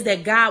what it is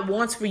that God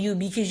wants for you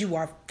because you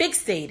are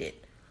fixated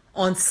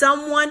on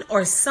someone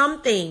or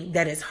something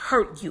that has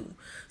hurt you.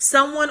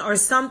 Someone or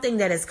something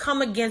that has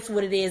come against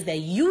what it is that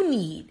you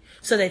need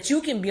so that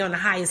you can be on the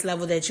highest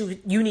level that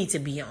you need to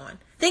be on.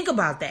 Think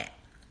about that.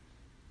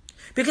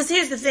 Because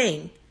here's the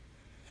thing.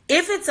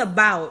 If it's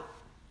about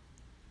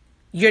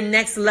your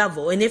next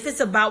level, and if it's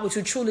about what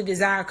you truly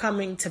desire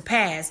coming to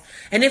pass,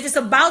 and if it's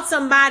about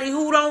somebody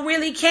who don't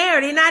really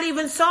care, they're not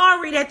even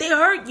sorry that they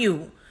hurt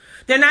you.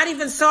 They're not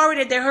even sorry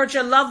that they hurt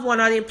your loved one,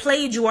 or they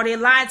played you, or they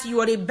lied to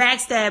you, or they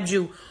backstabbed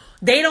you.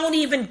 They don't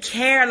even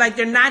care. Like,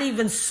 they're not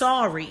even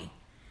sorry.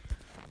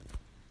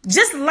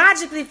 Just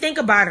logically think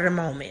about it a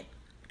moment.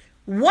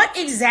 What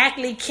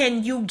exactly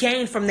can you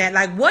gain from that?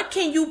 Like, what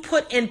can you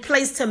put in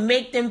place to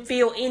make them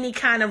feel any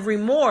kind of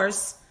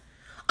remorse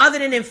other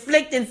than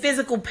inflicting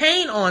physical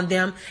pain on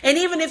them? And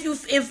even if you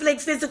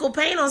inflict physical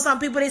pain on some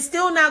people, they're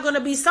still not going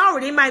to be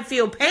sorry. They might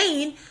feel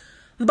pain,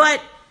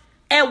 but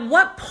at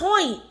what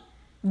point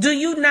do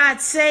you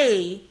not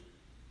say,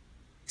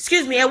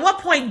 at what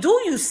point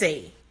do you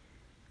say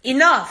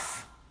enough?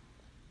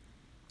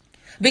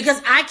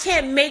 Because I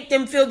can't make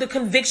them feel the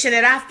conviction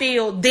that I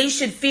feel they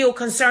should feel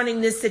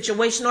concerning this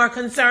situation, or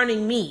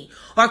concerning me,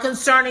 or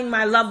concerning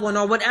my loved one,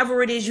 or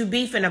whatever it is you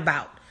beefing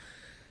about.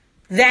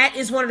 That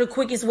is one of the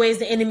quickest ways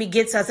the enemy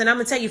gets us. And I'm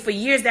going to tell you, for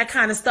years, that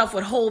kind of stuff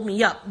would hold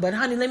me up. But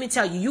honey, let me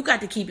tell you, you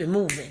got to keep it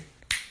moving.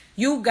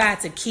 You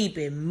got to keep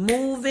it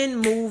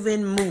moving.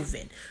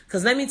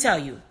 Because let me tell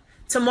you,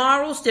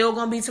 tomorrow's still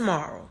going to be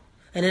tomorrow.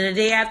 And then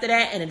the day after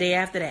that, and the day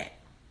after that.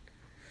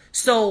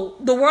 So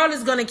the world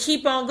is going to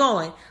keep on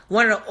going.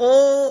 One of the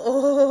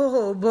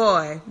old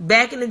boy,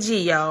 back in the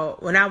G, y'all,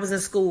 when I was in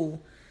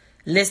school,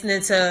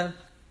 listening to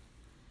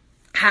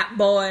Hot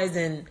Boys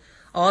and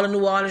all the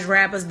New Orleans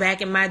rappers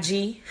back in my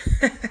G.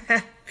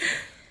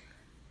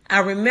 I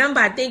remember,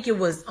 I think it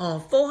was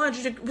on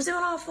 400, was it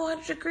on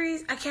 400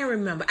 Degrees? I can't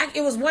remember.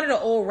 It was one of the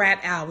old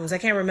rap albums. I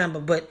can't remember,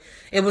 but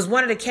it was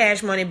one of the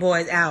Cash Money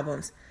Boys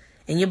albums.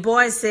 And your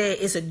boy said,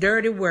 it's a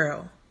dirty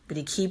world, but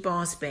it keep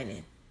on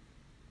spinning.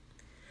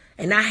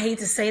 And I hate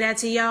to say that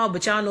to y'all,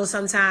 but y'all know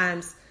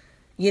sometimes,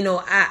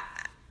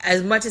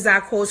 as much as I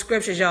quote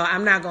scriptures, y'all,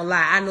 I'm not going to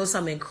lie. I know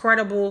some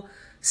incredible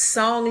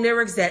song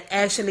lyrics that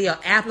actually are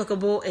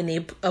applicable and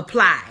they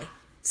apply.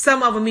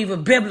 Some of them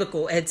even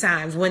biblical at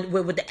times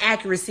with the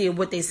accuracy of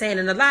what they're saying.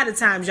 And a lot of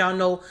times, y'all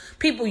know,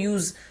 people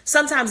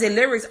sometimes their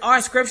lyrics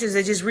are scriptures,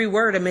 they just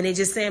reword them and they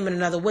just say them in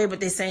another way, but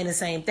they're saying the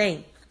same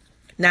thing.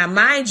 Now,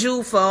 mind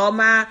you, for all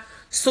my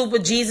super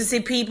Jesus-y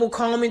people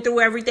combing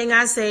through everything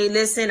I say,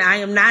 listen, I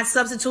am not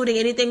substituting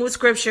anything with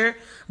scripture,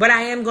 but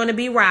I am going to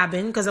be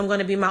Robin, because I'm going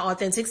to be my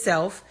authentic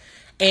self.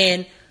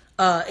 And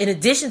in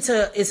addition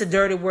to it's a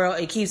dirty world,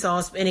 it keeps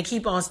on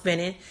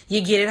spinning.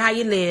 You get it how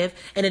you live.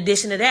 In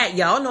addition to that,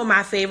 y'all know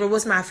my favorite.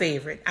 What's my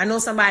favorite? I know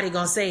somebody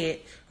going to say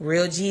it.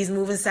 Real G's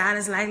moving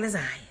silence like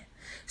lasagna.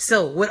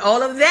 So with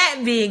all of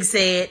that being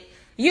said,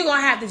 you're going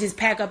to have to just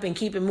pack up and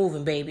keep it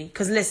moving, baby.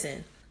 Because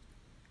listen,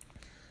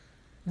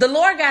 the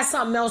Lord got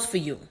something else for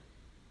you.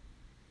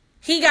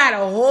 He got a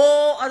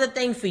whole other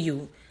thing for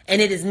you.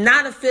 And it is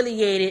not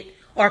affiliated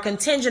or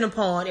contingent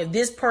upon if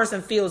this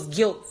person feels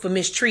guilt for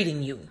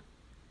mistreating you.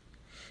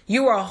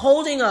 You are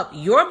holding up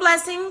your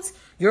blessings.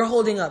 You're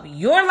holding up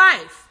your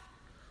life.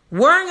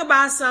 Worrying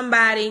about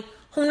somebody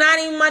who not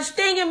even much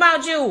thinking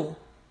about you.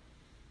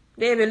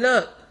 Baby,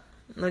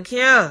 look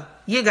here.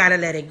 You got to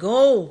let it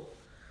go.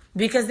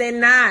 Because they're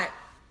not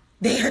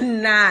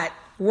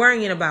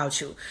worrying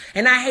about you.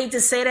 And I hate to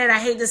say that. I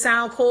hate to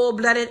sound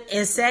cold-blooded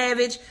and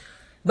savage.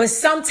 But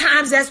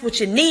sometimes that's what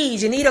you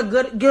need. You need a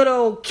good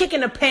old kick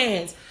in the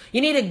pants.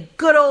 You need a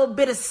good old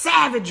bit of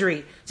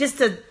savagery. Just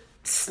to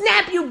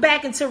snap you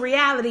back into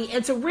reality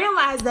and to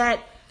realize that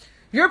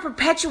you're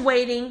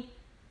perpetuating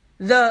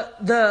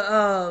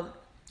the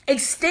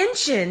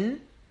extension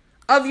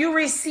of you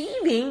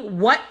receiving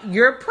what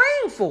you're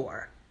praying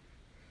for.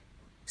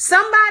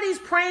 Somebody's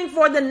praying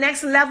for the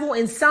next level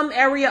in some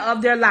area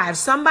of their life.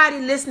 Somebody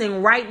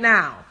listening right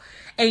now.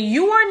 And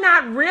you are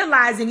not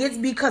realizing it's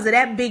because of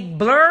that big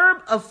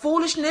blurb of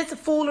foolishness,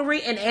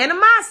 foolery, and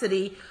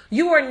animosity.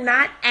 You are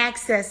not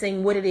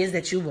accessing what it is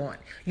that you want.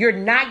 You're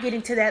not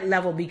getting to that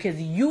level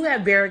because you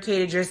have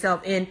barricaded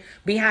yourself in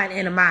behind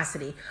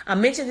animosity. I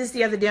mentioned this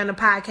the other day on the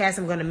podcast.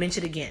 I'm going to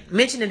mention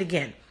it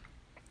again.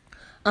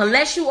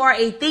 Unless you are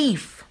a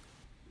thief,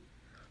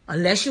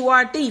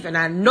 and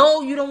I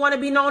know you don't want to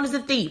be known as a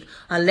thief,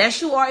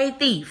 unless you are a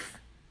thief,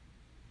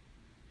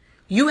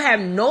 you have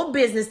no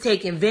business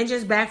taking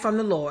vengeance back from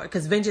the Lord,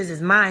 because vengeance is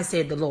mine,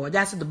 said the Lord.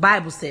 That's what the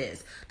Bible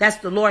says. That's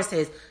what the Lord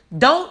says.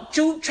 Don't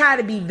you try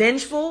to be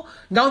vengeful.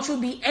 Don't you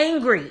be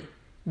angry.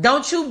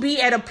 Don't you be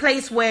at a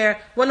place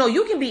where, well, no,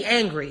 you can be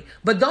angry,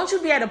 but don't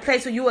you be at a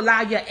place where you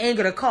allow your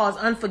anger to cause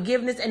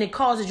unforgiveness and it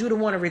causes you to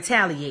want to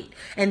retaliate.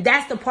 And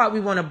that's the part we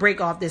want to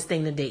break off this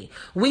thing today.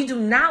 We do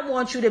not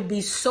want you to be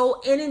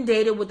so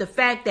inundated with the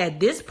fact that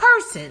this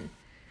person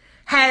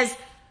has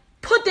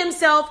put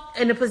themselves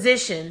in a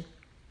position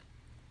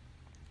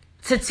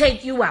to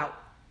take you out.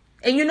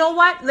 And you know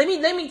what? Let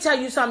me tell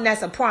you something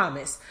that's a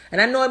promise.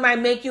 And I know it might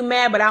make you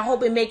mad, but I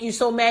hope it makes you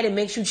so mad it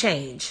makes you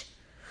change.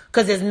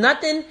 Because there's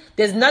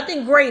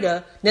nothing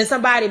greater than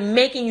somebody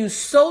making you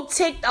so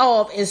ticked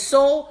off and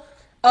so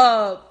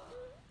mad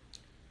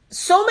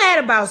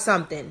about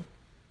something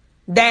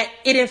that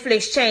it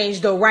inflicts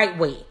change the right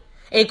way.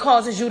 It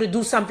causes you to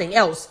do something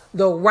else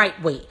the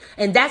right way.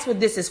 And that's what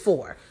this is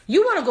for.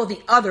 You want to go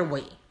the other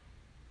way.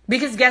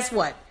 Because guess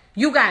what?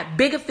 You got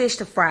bigger fish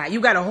to fry. You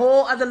got a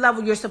whole other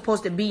level you're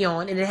supposed to be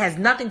on, and it has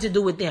nothing to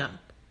do with them.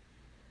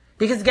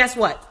 Because guess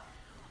what?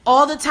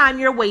 All the time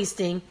you're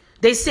wasting,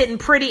 they sitting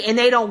pretty and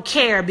they don't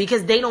care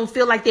because they don't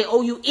feel like they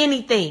owe you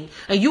anything.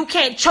 And you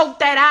can't choke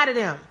that out of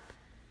them.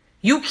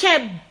 You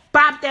can't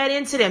bop that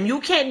into them. You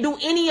can't do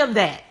any of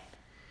that.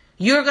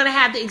 You're going to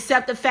have to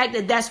accept the fact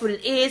that that's what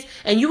it is.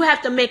 And you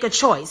have to make a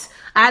choice.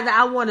 Either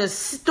I want to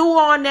stew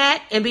on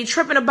that and be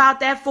tripping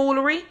about that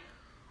foolery,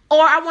 or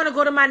I want to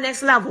go to my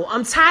next level.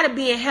 I'm tired of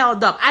being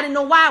held up. I didn't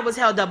know why I was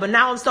held up, but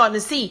now I'm starting to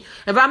see.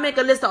 If I make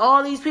a list of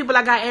all these people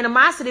I got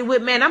animosity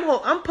with, man,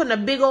 I'm putting a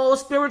big old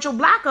spiritual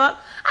block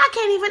up. I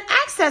can't even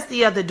access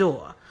the other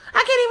door.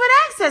 I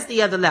can't even access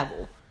the other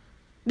level.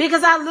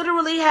 Because I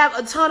literally have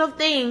a ton of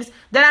things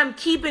that I'm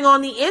keeping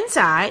on the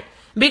inside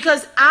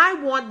because I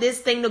want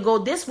this thing to go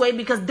this way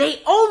because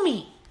they owe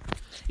me.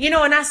 You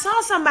know, and I saw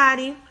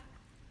somebody,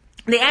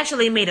 they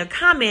actually made a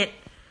comment.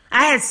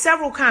 I had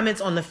several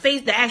comments on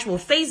the actual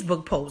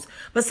Facebook post,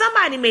 but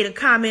somebody made a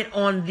comment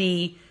on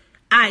the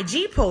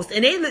IG post,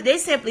 and they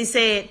simply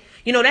said,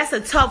 you know, that's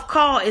a tough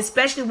call,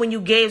 especially when you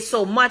gave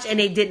so much and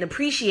they didn't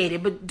appreciate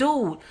it. But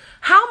dude,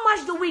 how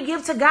much do we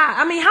give to God?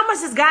 I mean, how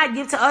much does God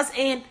give to us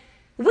and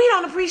we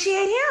don't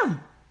appreciate him?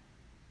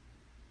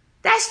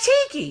 That's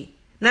cheeky.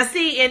 Now,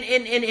 see,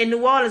 in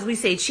New Orleans, we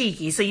say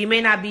cheeky, so you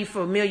may not be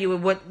familiar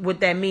with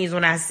what that means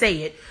when I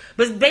say it.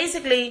 But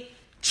basically,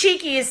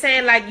 cheeky is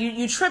saying like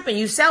you tripping,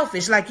 you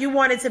selfish, like you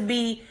want it to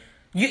be,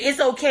 it's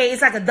okay.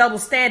 It's like a double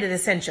standard,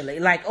 essentially.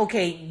 Like,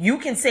 okay, you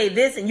can say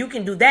this and you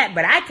can do that,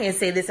 but I can't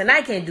say this and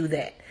I can't do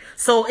that.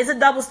 So it's a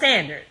double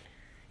standard,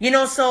 you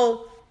know.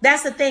 So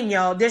that's the thing,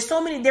 y'all. There's so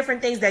many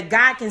different things that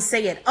God can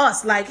say at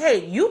us, like,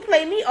 hey, you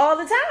play me all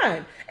the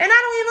time and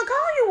I don't even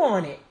call you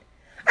on it.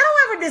 I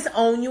don't ever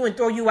disown you and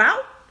throw you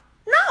out.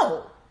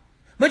 No.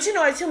 But you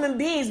know, as human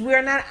beings, we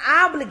are not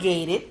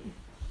obligated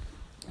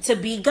to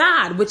be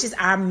God, which is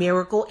our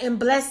miracle and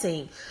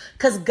blessing.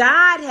 Because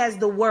God has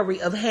the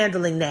worry of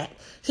handling that.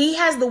 He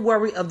has the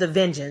worry of the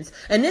vengeance.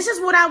 And this is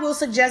what I will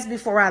suggest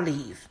before I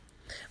leave.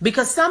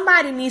 Because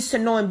somebody needs to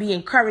know and be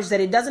encouraged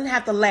that it doesn't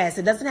have to last.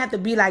 It doesn't have to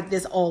be like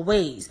this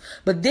always.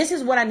 But this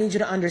is what I need you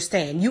to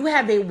understand. You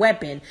have a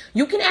weapon.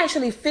 You can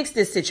actually fix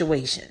this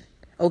situation.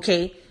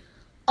 Okay?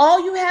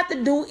 All you have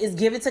to do is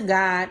give it to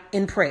God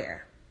in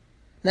prayer.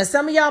 Now,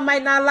 some of y'all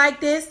might not like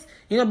this.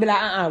 You're going to be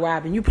like,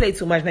 Robin, you play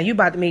too much. Now, you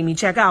about to make me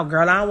check out,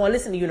 girl. I don't want to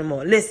listen to you no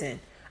more. Listen,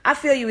 I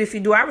feel you if you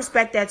do. I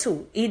respect that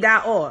too.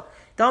 Either or.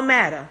 Don't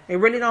matter. It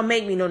really don't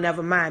make me no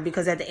never mind.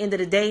 Because at the end of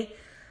the day,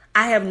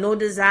 I have no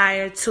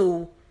desire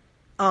to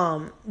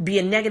be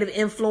a negative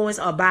influence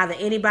or bother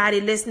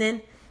anybody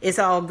listening. It's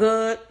all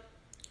good.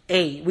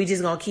 Hey, we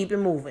just going to keep it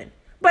moving.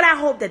 But I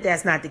hope that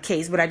that's not the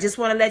case. But I just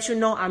want to let you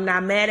know I'm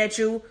not mad at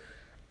you.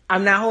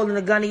 I'm not holding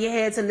a gun to your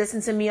head to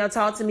listen to me or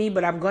talk to me,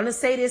 but I'm going to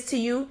say this to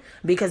you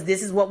because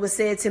this is what was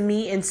said to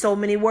me in so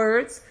many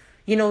words,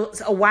 you know,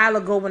 a while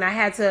ago when I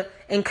had to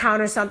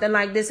encounter something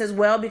like this as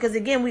well. Because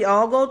again, we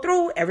all go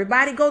through,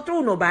 everybody go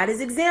through,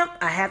 nobody's exempt.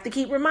 I have to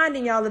keep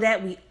reminding y'all of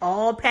that. We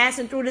all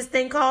passing through this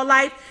thing called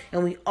life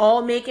and we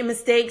all making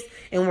mistakes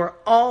and we're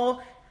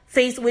all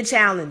faced with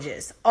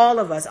challenges. All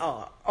of us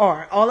are.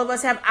 All of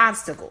us have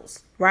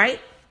obstacles, right?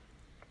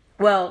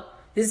 Well,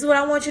 this is what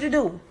I want you to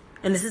do.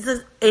 And this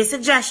is a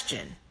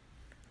suggestion.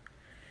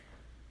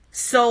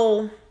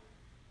 So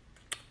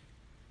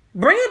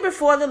bring it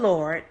before the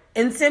Lord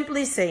and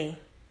simply say,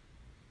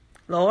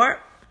 Lord,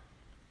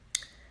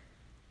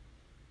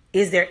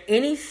 is there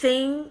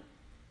anything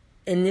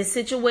in this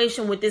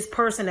situation with this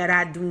person that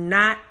I do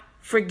not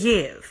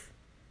forgive?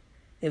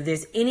 If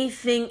there's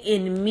anything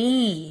in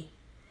me,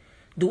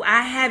 do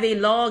I have a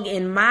log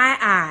in my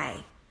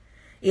eye?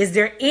 Is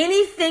there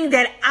anything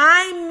that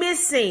I'm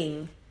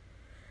missing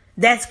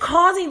that's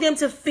causing them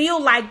to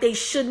feel like they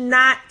should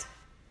not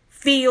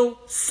feel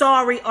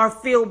sorry or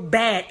feel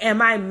bad?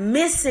 Am I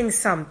missing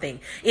something?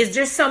 Is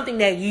there something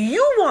that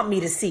you want me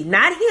to see?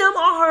 Not him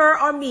or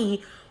her or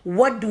me.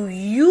 What do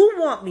you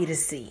want me to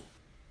see?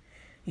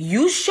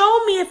 You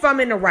show me if I'm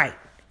in the right.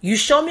 You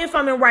show me if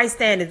I'm in right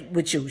standing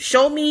with you.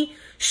 Show me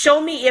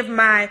if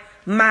my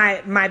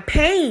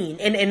pain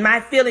and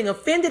my feeling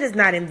offended is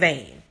not in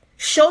vain.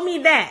 Show me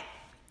that.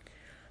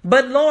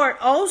 But Lord,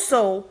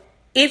 also,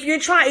 if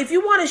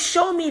you want to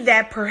show me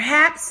that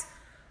perhaps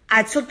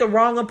I took the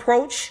wrong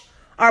approach,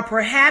 or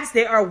perhaps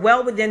they are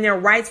well within their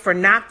rights for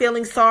not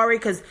feeling sorry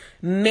because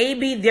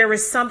maybe there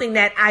is something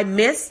that I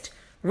missed,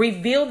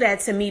 reveal that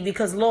to me.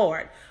 Because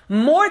Lord,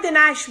 more than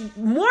I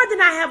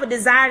have a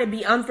desire to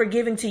be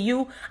unforgiving to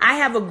you, I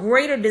have a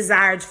greater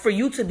desire for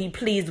you to be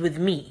pleased with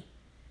me.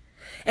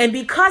 And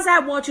because I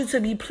want you to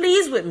be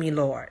pleased with me,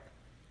 Lord,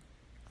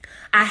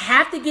 I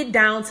have to get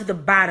down to the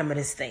bottom of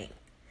this thing.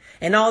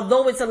 And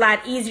although it's a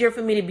lot easier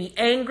for me to be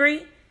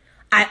angry,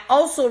 I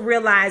also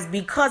realize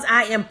because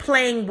I am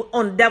playing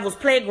on the devil's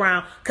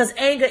playground, because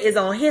anger is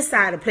on his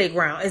side of the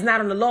playground, it's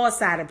not on the Lord's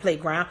side of the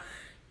playground.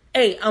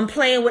 Hey, I'm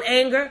playing with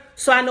anger.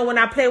 So I know when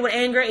I play with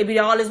anger, it be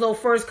all his little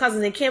first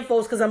cousins and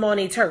kinfolks because I'm on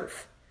their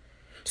turf.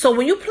 So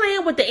when you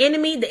playing with the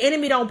enemy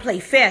don't play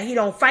fair. He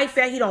don't fight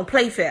fair. He don't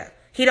play fair.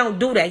 He don't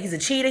do that. He's a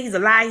cheater. He's a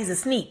liar. He's a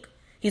sneak.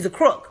 He's a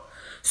crook.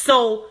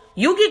 So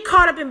you get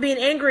caught up in being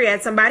angry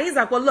at somebody. He's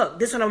like, well, look,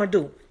 this is what I'm going to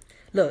do.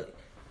 Look,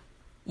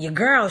 your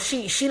girl,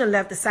 she done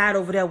left the side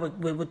over there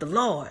with the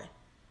Lord.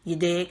 You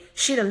dig?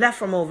 She done left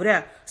from over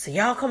there. So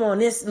y'all come on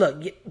this.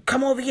 Look,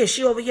 come over here.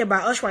 She over here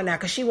by us right now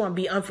because she want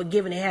to be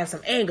unforgiving and have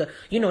some anger.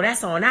 You know,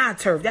 that's on our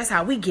turf. That's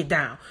how we get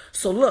down.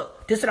 So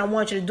look, this is what I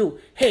want you to do.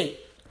 Hey,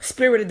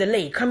 spirit of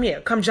delay, come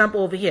here. Come jump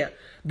over here.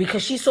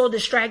 Because she's so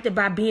distracted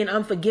by being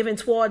unforgiving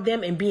toward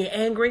them and being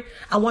angry,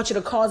 I want you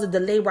to cause a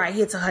delay right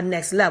here to her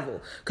next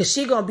level. Because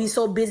she going to be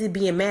so busy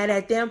being mad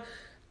at them.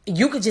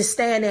 You could just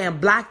stand there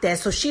and block that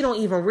so she don't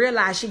even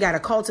realize she got to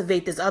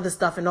cultivate this other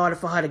stuff in order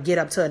for her to get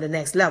up to the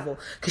next level.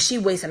 Because she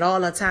wasting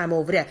all her time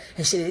over there.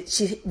 And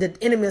the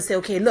enemy will say,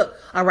 okay, look,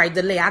 all right,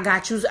 delay, I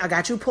got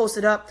you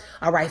posted up.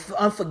 All right, for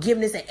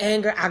unforgiveness and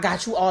anger, I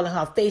got you all in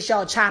her face.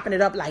 Y'all chopping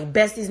it up like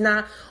besties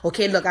now.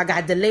 Okay, look, I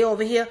got delay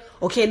over here.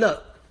 Okay,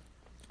 look,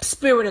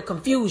 spirit of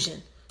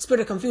confusion,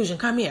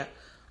 come here.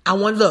 I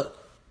want, look,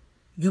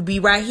 you be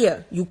right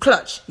here. You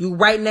clutch. You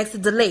right next to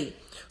delay.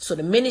 So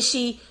the minute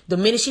she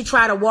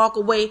try to walk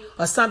away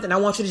or something, I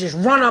want you to just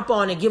run up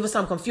on her and give her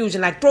some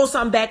confusion. Like throw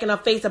something back in her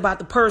face about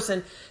the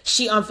person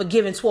she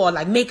unforgiving toward.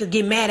 Like make her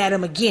get mad at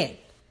him again.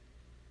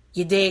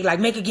 You dig? Like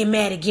make her get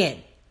mad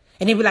again.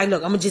 And then be like,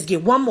 look, I'm going to just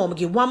get one more.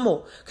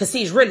 Because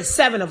see, it's really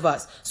 7 of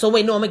us. So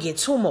wait, no, I'm going to get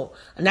 2 more.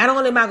 And not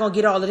only am I going to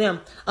get all of them,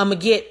 I'm going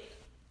to get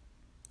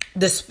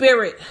the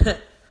spirit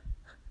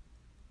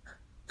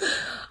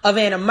of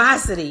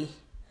animosity.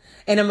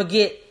 And I'm going to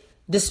get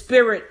the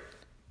spirit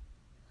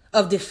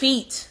of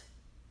defeat,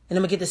 and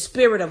I'm gonna get the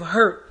spirit of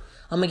hurt.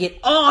 I'm gonna get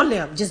all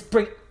them. Just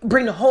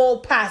bring the whole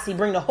posse,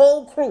 bring the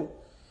whole crew,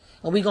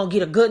 and we gonna get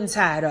her good and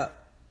tied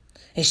up.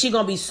 And she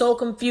gonna be so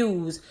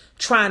confused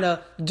trying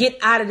to get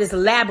out of this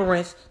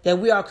labyrinth that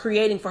we are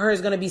creating for her.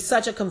 Is gonna be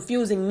such a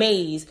confusing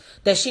maze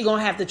that she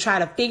gonna have to try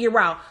to figure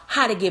out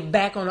how to get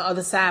back on the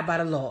other side by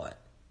the Lord.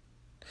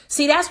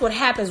 See, that's what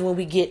happens when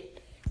we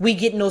get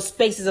in those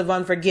spaces of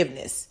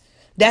unforgiveness.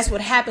 That's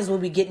what happens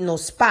when we get in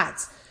those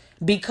spots.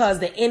 Because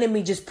the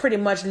enemy just pretty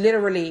much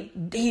literally,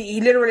 he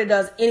literally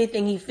does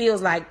anything he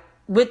feels like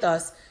with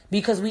us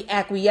because we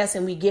acquiesce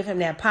and we give him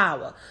that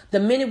power. The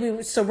minute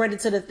we surrender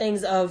to the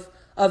things of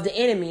the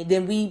enemy,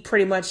 then we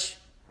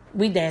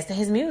dance to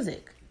his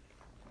music.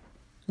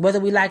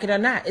 Whether we like it or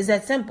not. It's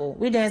that simple.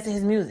 We dance to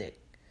his music.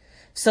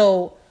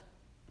 So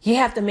you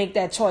have to make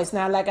that choice.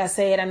 Now, like I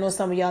said, I know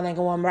some of y'all ain't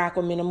going to rock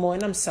with me no more.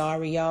 And I'm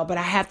sorry, y'all. But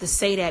I have to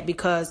say that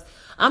because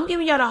I'm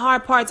giving y'all the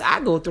hard parts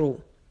I go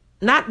through.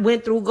 Not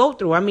went through, go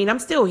through. I mean, I'm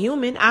still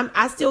human.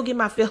 I still get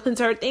my feelings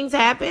hurt. Things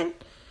happen,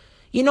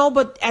 you know,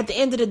 but at the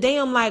end of the day,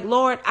 I'm like,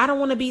 Lord, I don't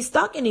want to be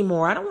stuck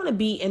anymore. I don't want to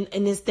be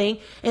in this thing.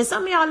 And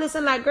some of y'all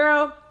listen like,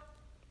 girl,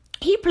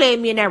 he played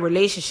me in that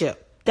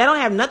relationship. That don't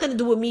have nothing to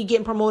do with me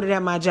getting promoted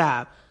at my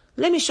job.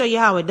 Let me show you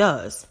how it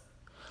does.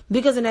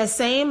 Because in that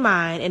same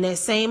mind, in that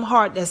same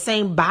heart, that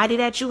same body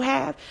that you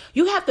have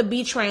to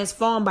be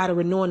transformed by the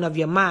renewing of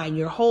your mind,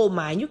 your whole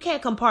mind. You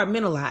can't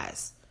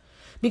compartmentalize.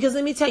 Because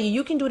let me tell you,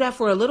 you can do that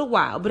for a little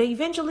while, but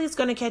eventually it's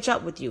going to catch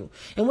up with you.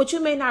 And what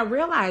you may not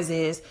realize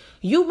is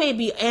you may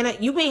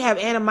have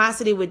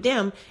animosity with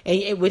them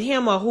and with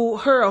him or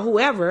her or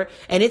whoever,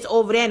 and it's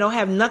over there and don't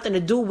have nothing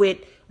to do with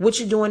what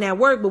you're doing at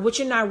work. But what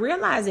you're not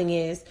realizing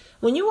is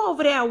when you're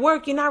over there at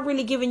work, you're not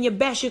really giving your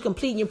best. You're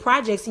completing your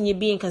projects and you're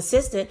being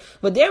consistent.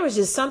 But there is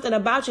just something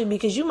about you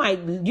because you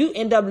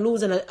end up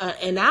losing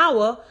an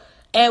hour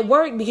at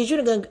work because you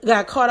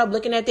got caught up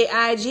looking at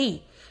their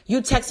IG. You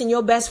texting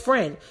your best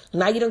friend.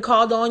 Now you done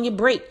called on your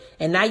break.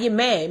 And now you're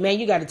mad. Man,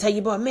 you got to tell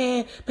your boy,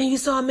 man, you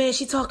saw, man,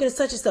 she talking to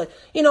such and such.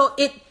 You know,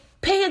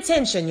 pay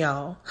attention,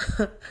 y'all.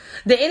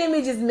 The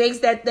enemy just makes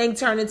that thing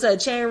turn into a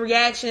chain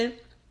reaction.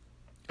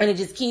 And it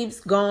just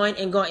keeps going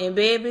and going. And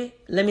baby,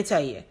 let me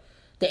tell you,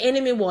 the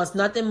enemy wants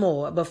nothing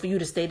more but for you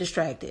to stay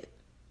distracted.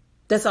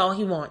 That's all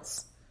he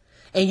wants.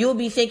 And you'll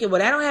be thinking, well,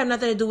 that don't have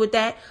nothing to do with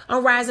that.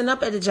 I'm rising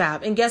up at the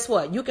job. And guess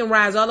what? You can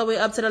rise all the way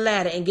up to the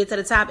ladder and get to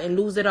the top and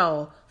lose it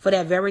all for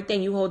that very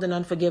thing you hold an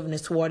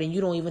unforgiveness toward. And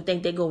you don't even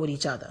think they go with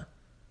each other.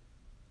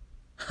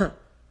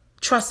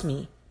 Trust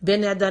me.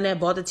 Been there, done that,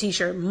 bought the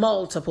t-shirt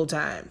multiple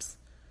times.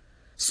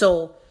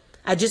 So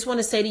I just want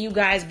to say to you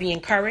guys, be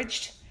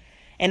encouraged.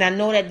 And I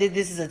know that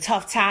this is a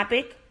tough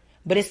topic.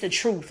 But it's the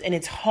truth and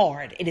it's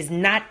hard. It is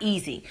not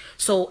easy.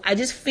 So I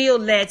just feel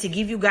led to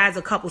give you guys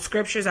a couple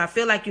scriptures. I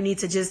feel like you need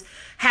to just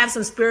have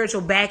some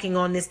spiritual backing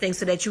on this thing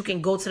so that you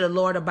can go to the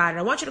Lord about it.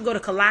 I want you to go to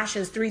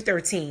Colossians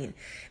 3:13.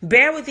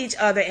 Bear with each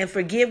other and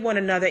forgive one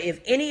another.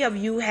 If any of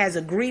you has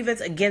a grievance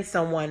against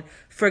someone,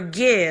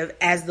 forgive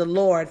as the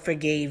Lord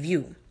forgave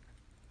you.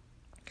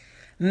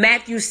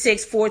 Matthew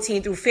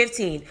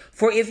 6:14-15.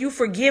 For if you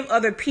forgive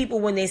other people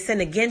when they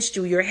sin against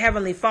you, your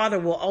heavenly Father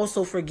will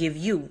also forgive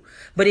you.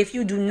 But if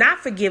you do not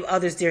forgive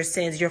others their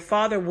sins, your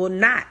Father will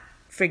not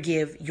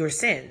forgive your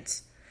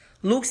sins.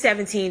 Luke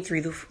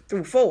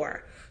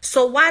 17:3-4.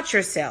 So watch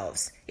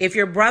yourselves. If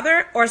your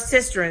brother or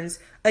sister's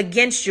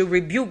against you,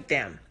 rebuke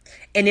them.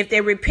 And if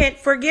they repent,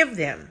 forgive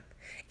them.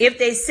 If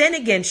they sin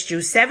against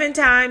you 7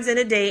 times in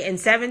a day and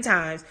 7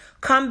 times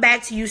come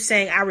back to you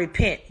saying, I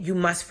repent, you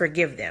must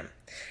forgive them.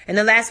 And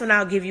the last one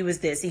I'll give you is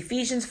this.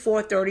 Ephesians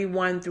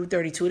 4:31 through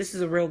 32. This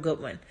is a real good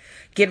one.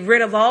 Get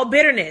rid of all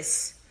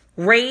bitterness,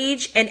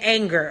 rage and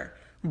anger,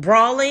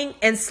 brawling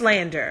and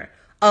slander,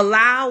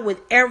 along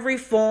with every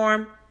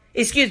form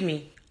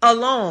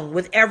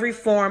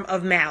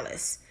of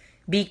malice.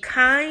 Be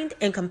kind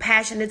and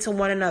compassionate to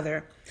one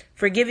another,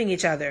 forgiving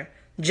each other,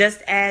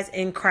 just as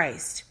in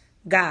Christ,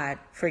 God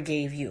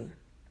forgave you.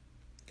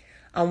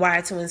 I'm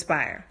wired to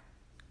inspire.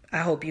 I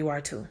hope you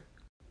are too.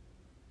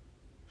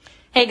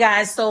 Hey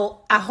guys,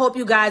 so I hope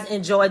you guys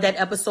enjoyed that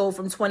episode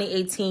from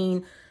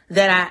 2018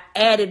 that I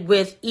added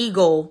with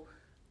ego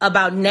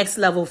about next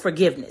level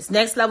forgiveness.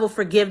 Next level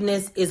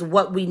forgiveness is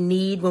what we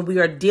need when we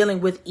are dealing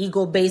with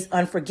ego-based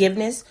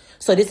unforgiveness.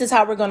 So this is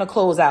how we're going to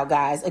close out,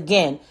 guys.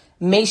 Again,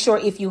 make sure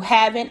if you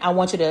haven't, I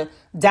want you to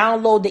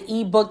download the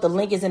ebook. The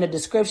link is in the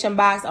description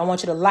box. I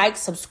want you to like,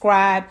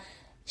 subscribe,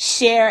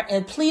 share,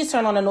 and please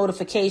turn on the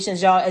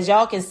notifications, y'all. As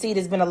y'all can see,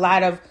 there's been a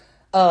lot of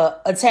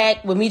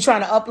attack with me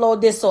trying to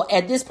upload this. So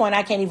at this point,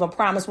 I can't even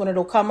promise when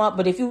it'll come up.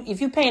 But if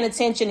you're paying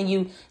attention and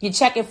you're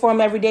checking for them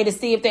every day to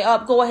see if they're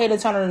up, go ahead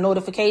and turn on the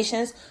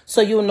notifications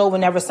so you'll know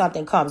whenever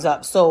something comes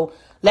up. So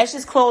let's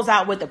just close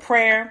out with a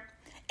prayer.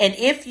 And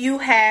if you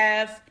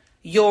have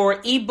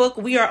your ebook,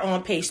 we are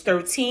on page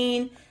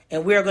 13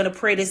 and we're going to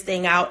pray this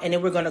thing out and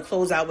then we're going to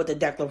close out with a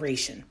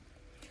declaration.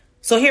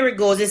 So here it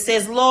goes. It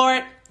says,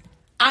 Lord,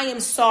 I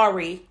am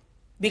sorry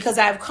because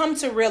I've come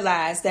to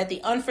realize that the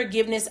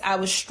unforgiveness I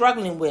was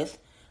struggling with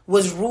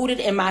was rooted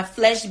in my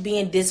flesh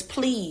being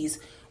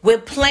displeased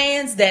with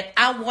plans that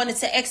I wanted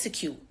to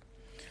execute.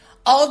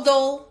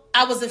 Although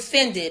I was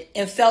offended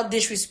and felt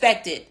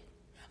disrespected,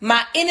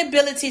 my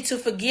inability to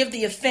forgive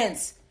the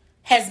offense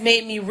has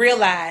made me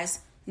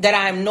realize that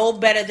I am no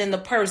better than the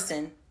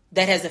person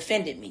that has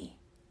offended me.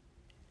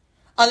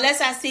 Unless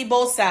I see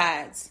both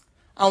sides,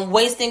 I'm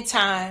wasting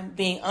time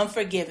being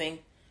unforgiving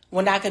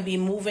when I could be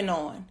moving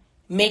on,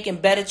 making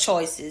better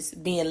choices,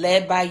 being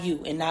led by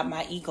you and not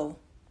my ego.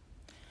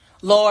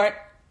 Lord,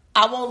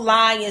 I won't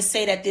lie and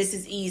say that this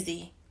is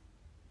easy,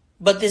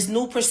 but this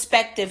new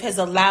perspective has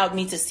allowed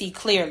me to see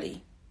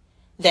clearly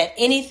that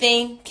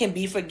anything can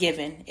be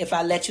forgiven if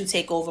I let you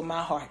take over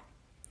my heart.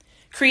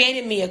 Create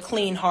in me a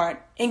clean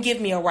heart and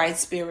give me a right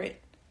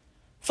spirit.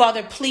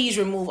 Father, please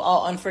remove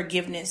all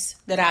unforgiveness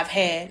that I've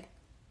had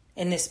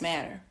in this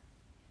matter.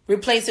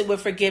 Replace it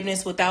with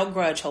forgiveness without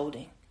grudge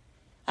holding.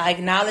 I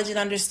acknowledge and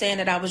understand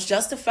that I was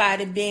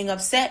justified in being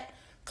upset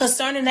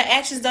concerning the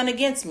actions done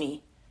against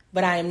me,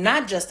 but I am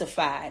not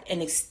justified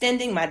in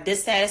extending my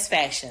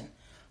dissatisfaction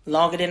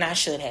longer than I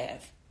should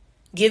have.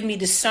 Give me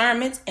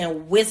discernment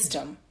and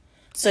wisdom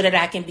so that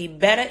I can be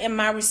better in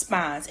my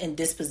response and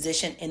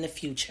disposition in the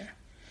future.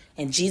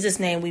 In Jesus'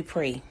 name we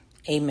pray.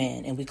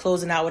 Amen. And we're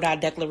closing out with our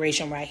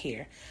declaration right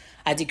here.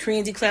 I decree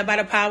and declare by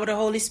the power of the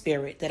Holy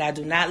Spirit that I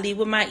do not lead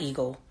with my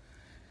ego.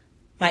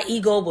 My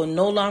ego will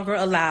no longer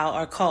allow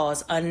or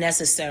cause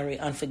unnecessary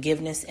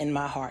unforgiveness in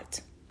my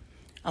heart.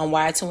 I'm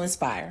wired to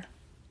inspire.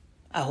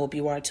 I hope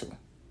you are too.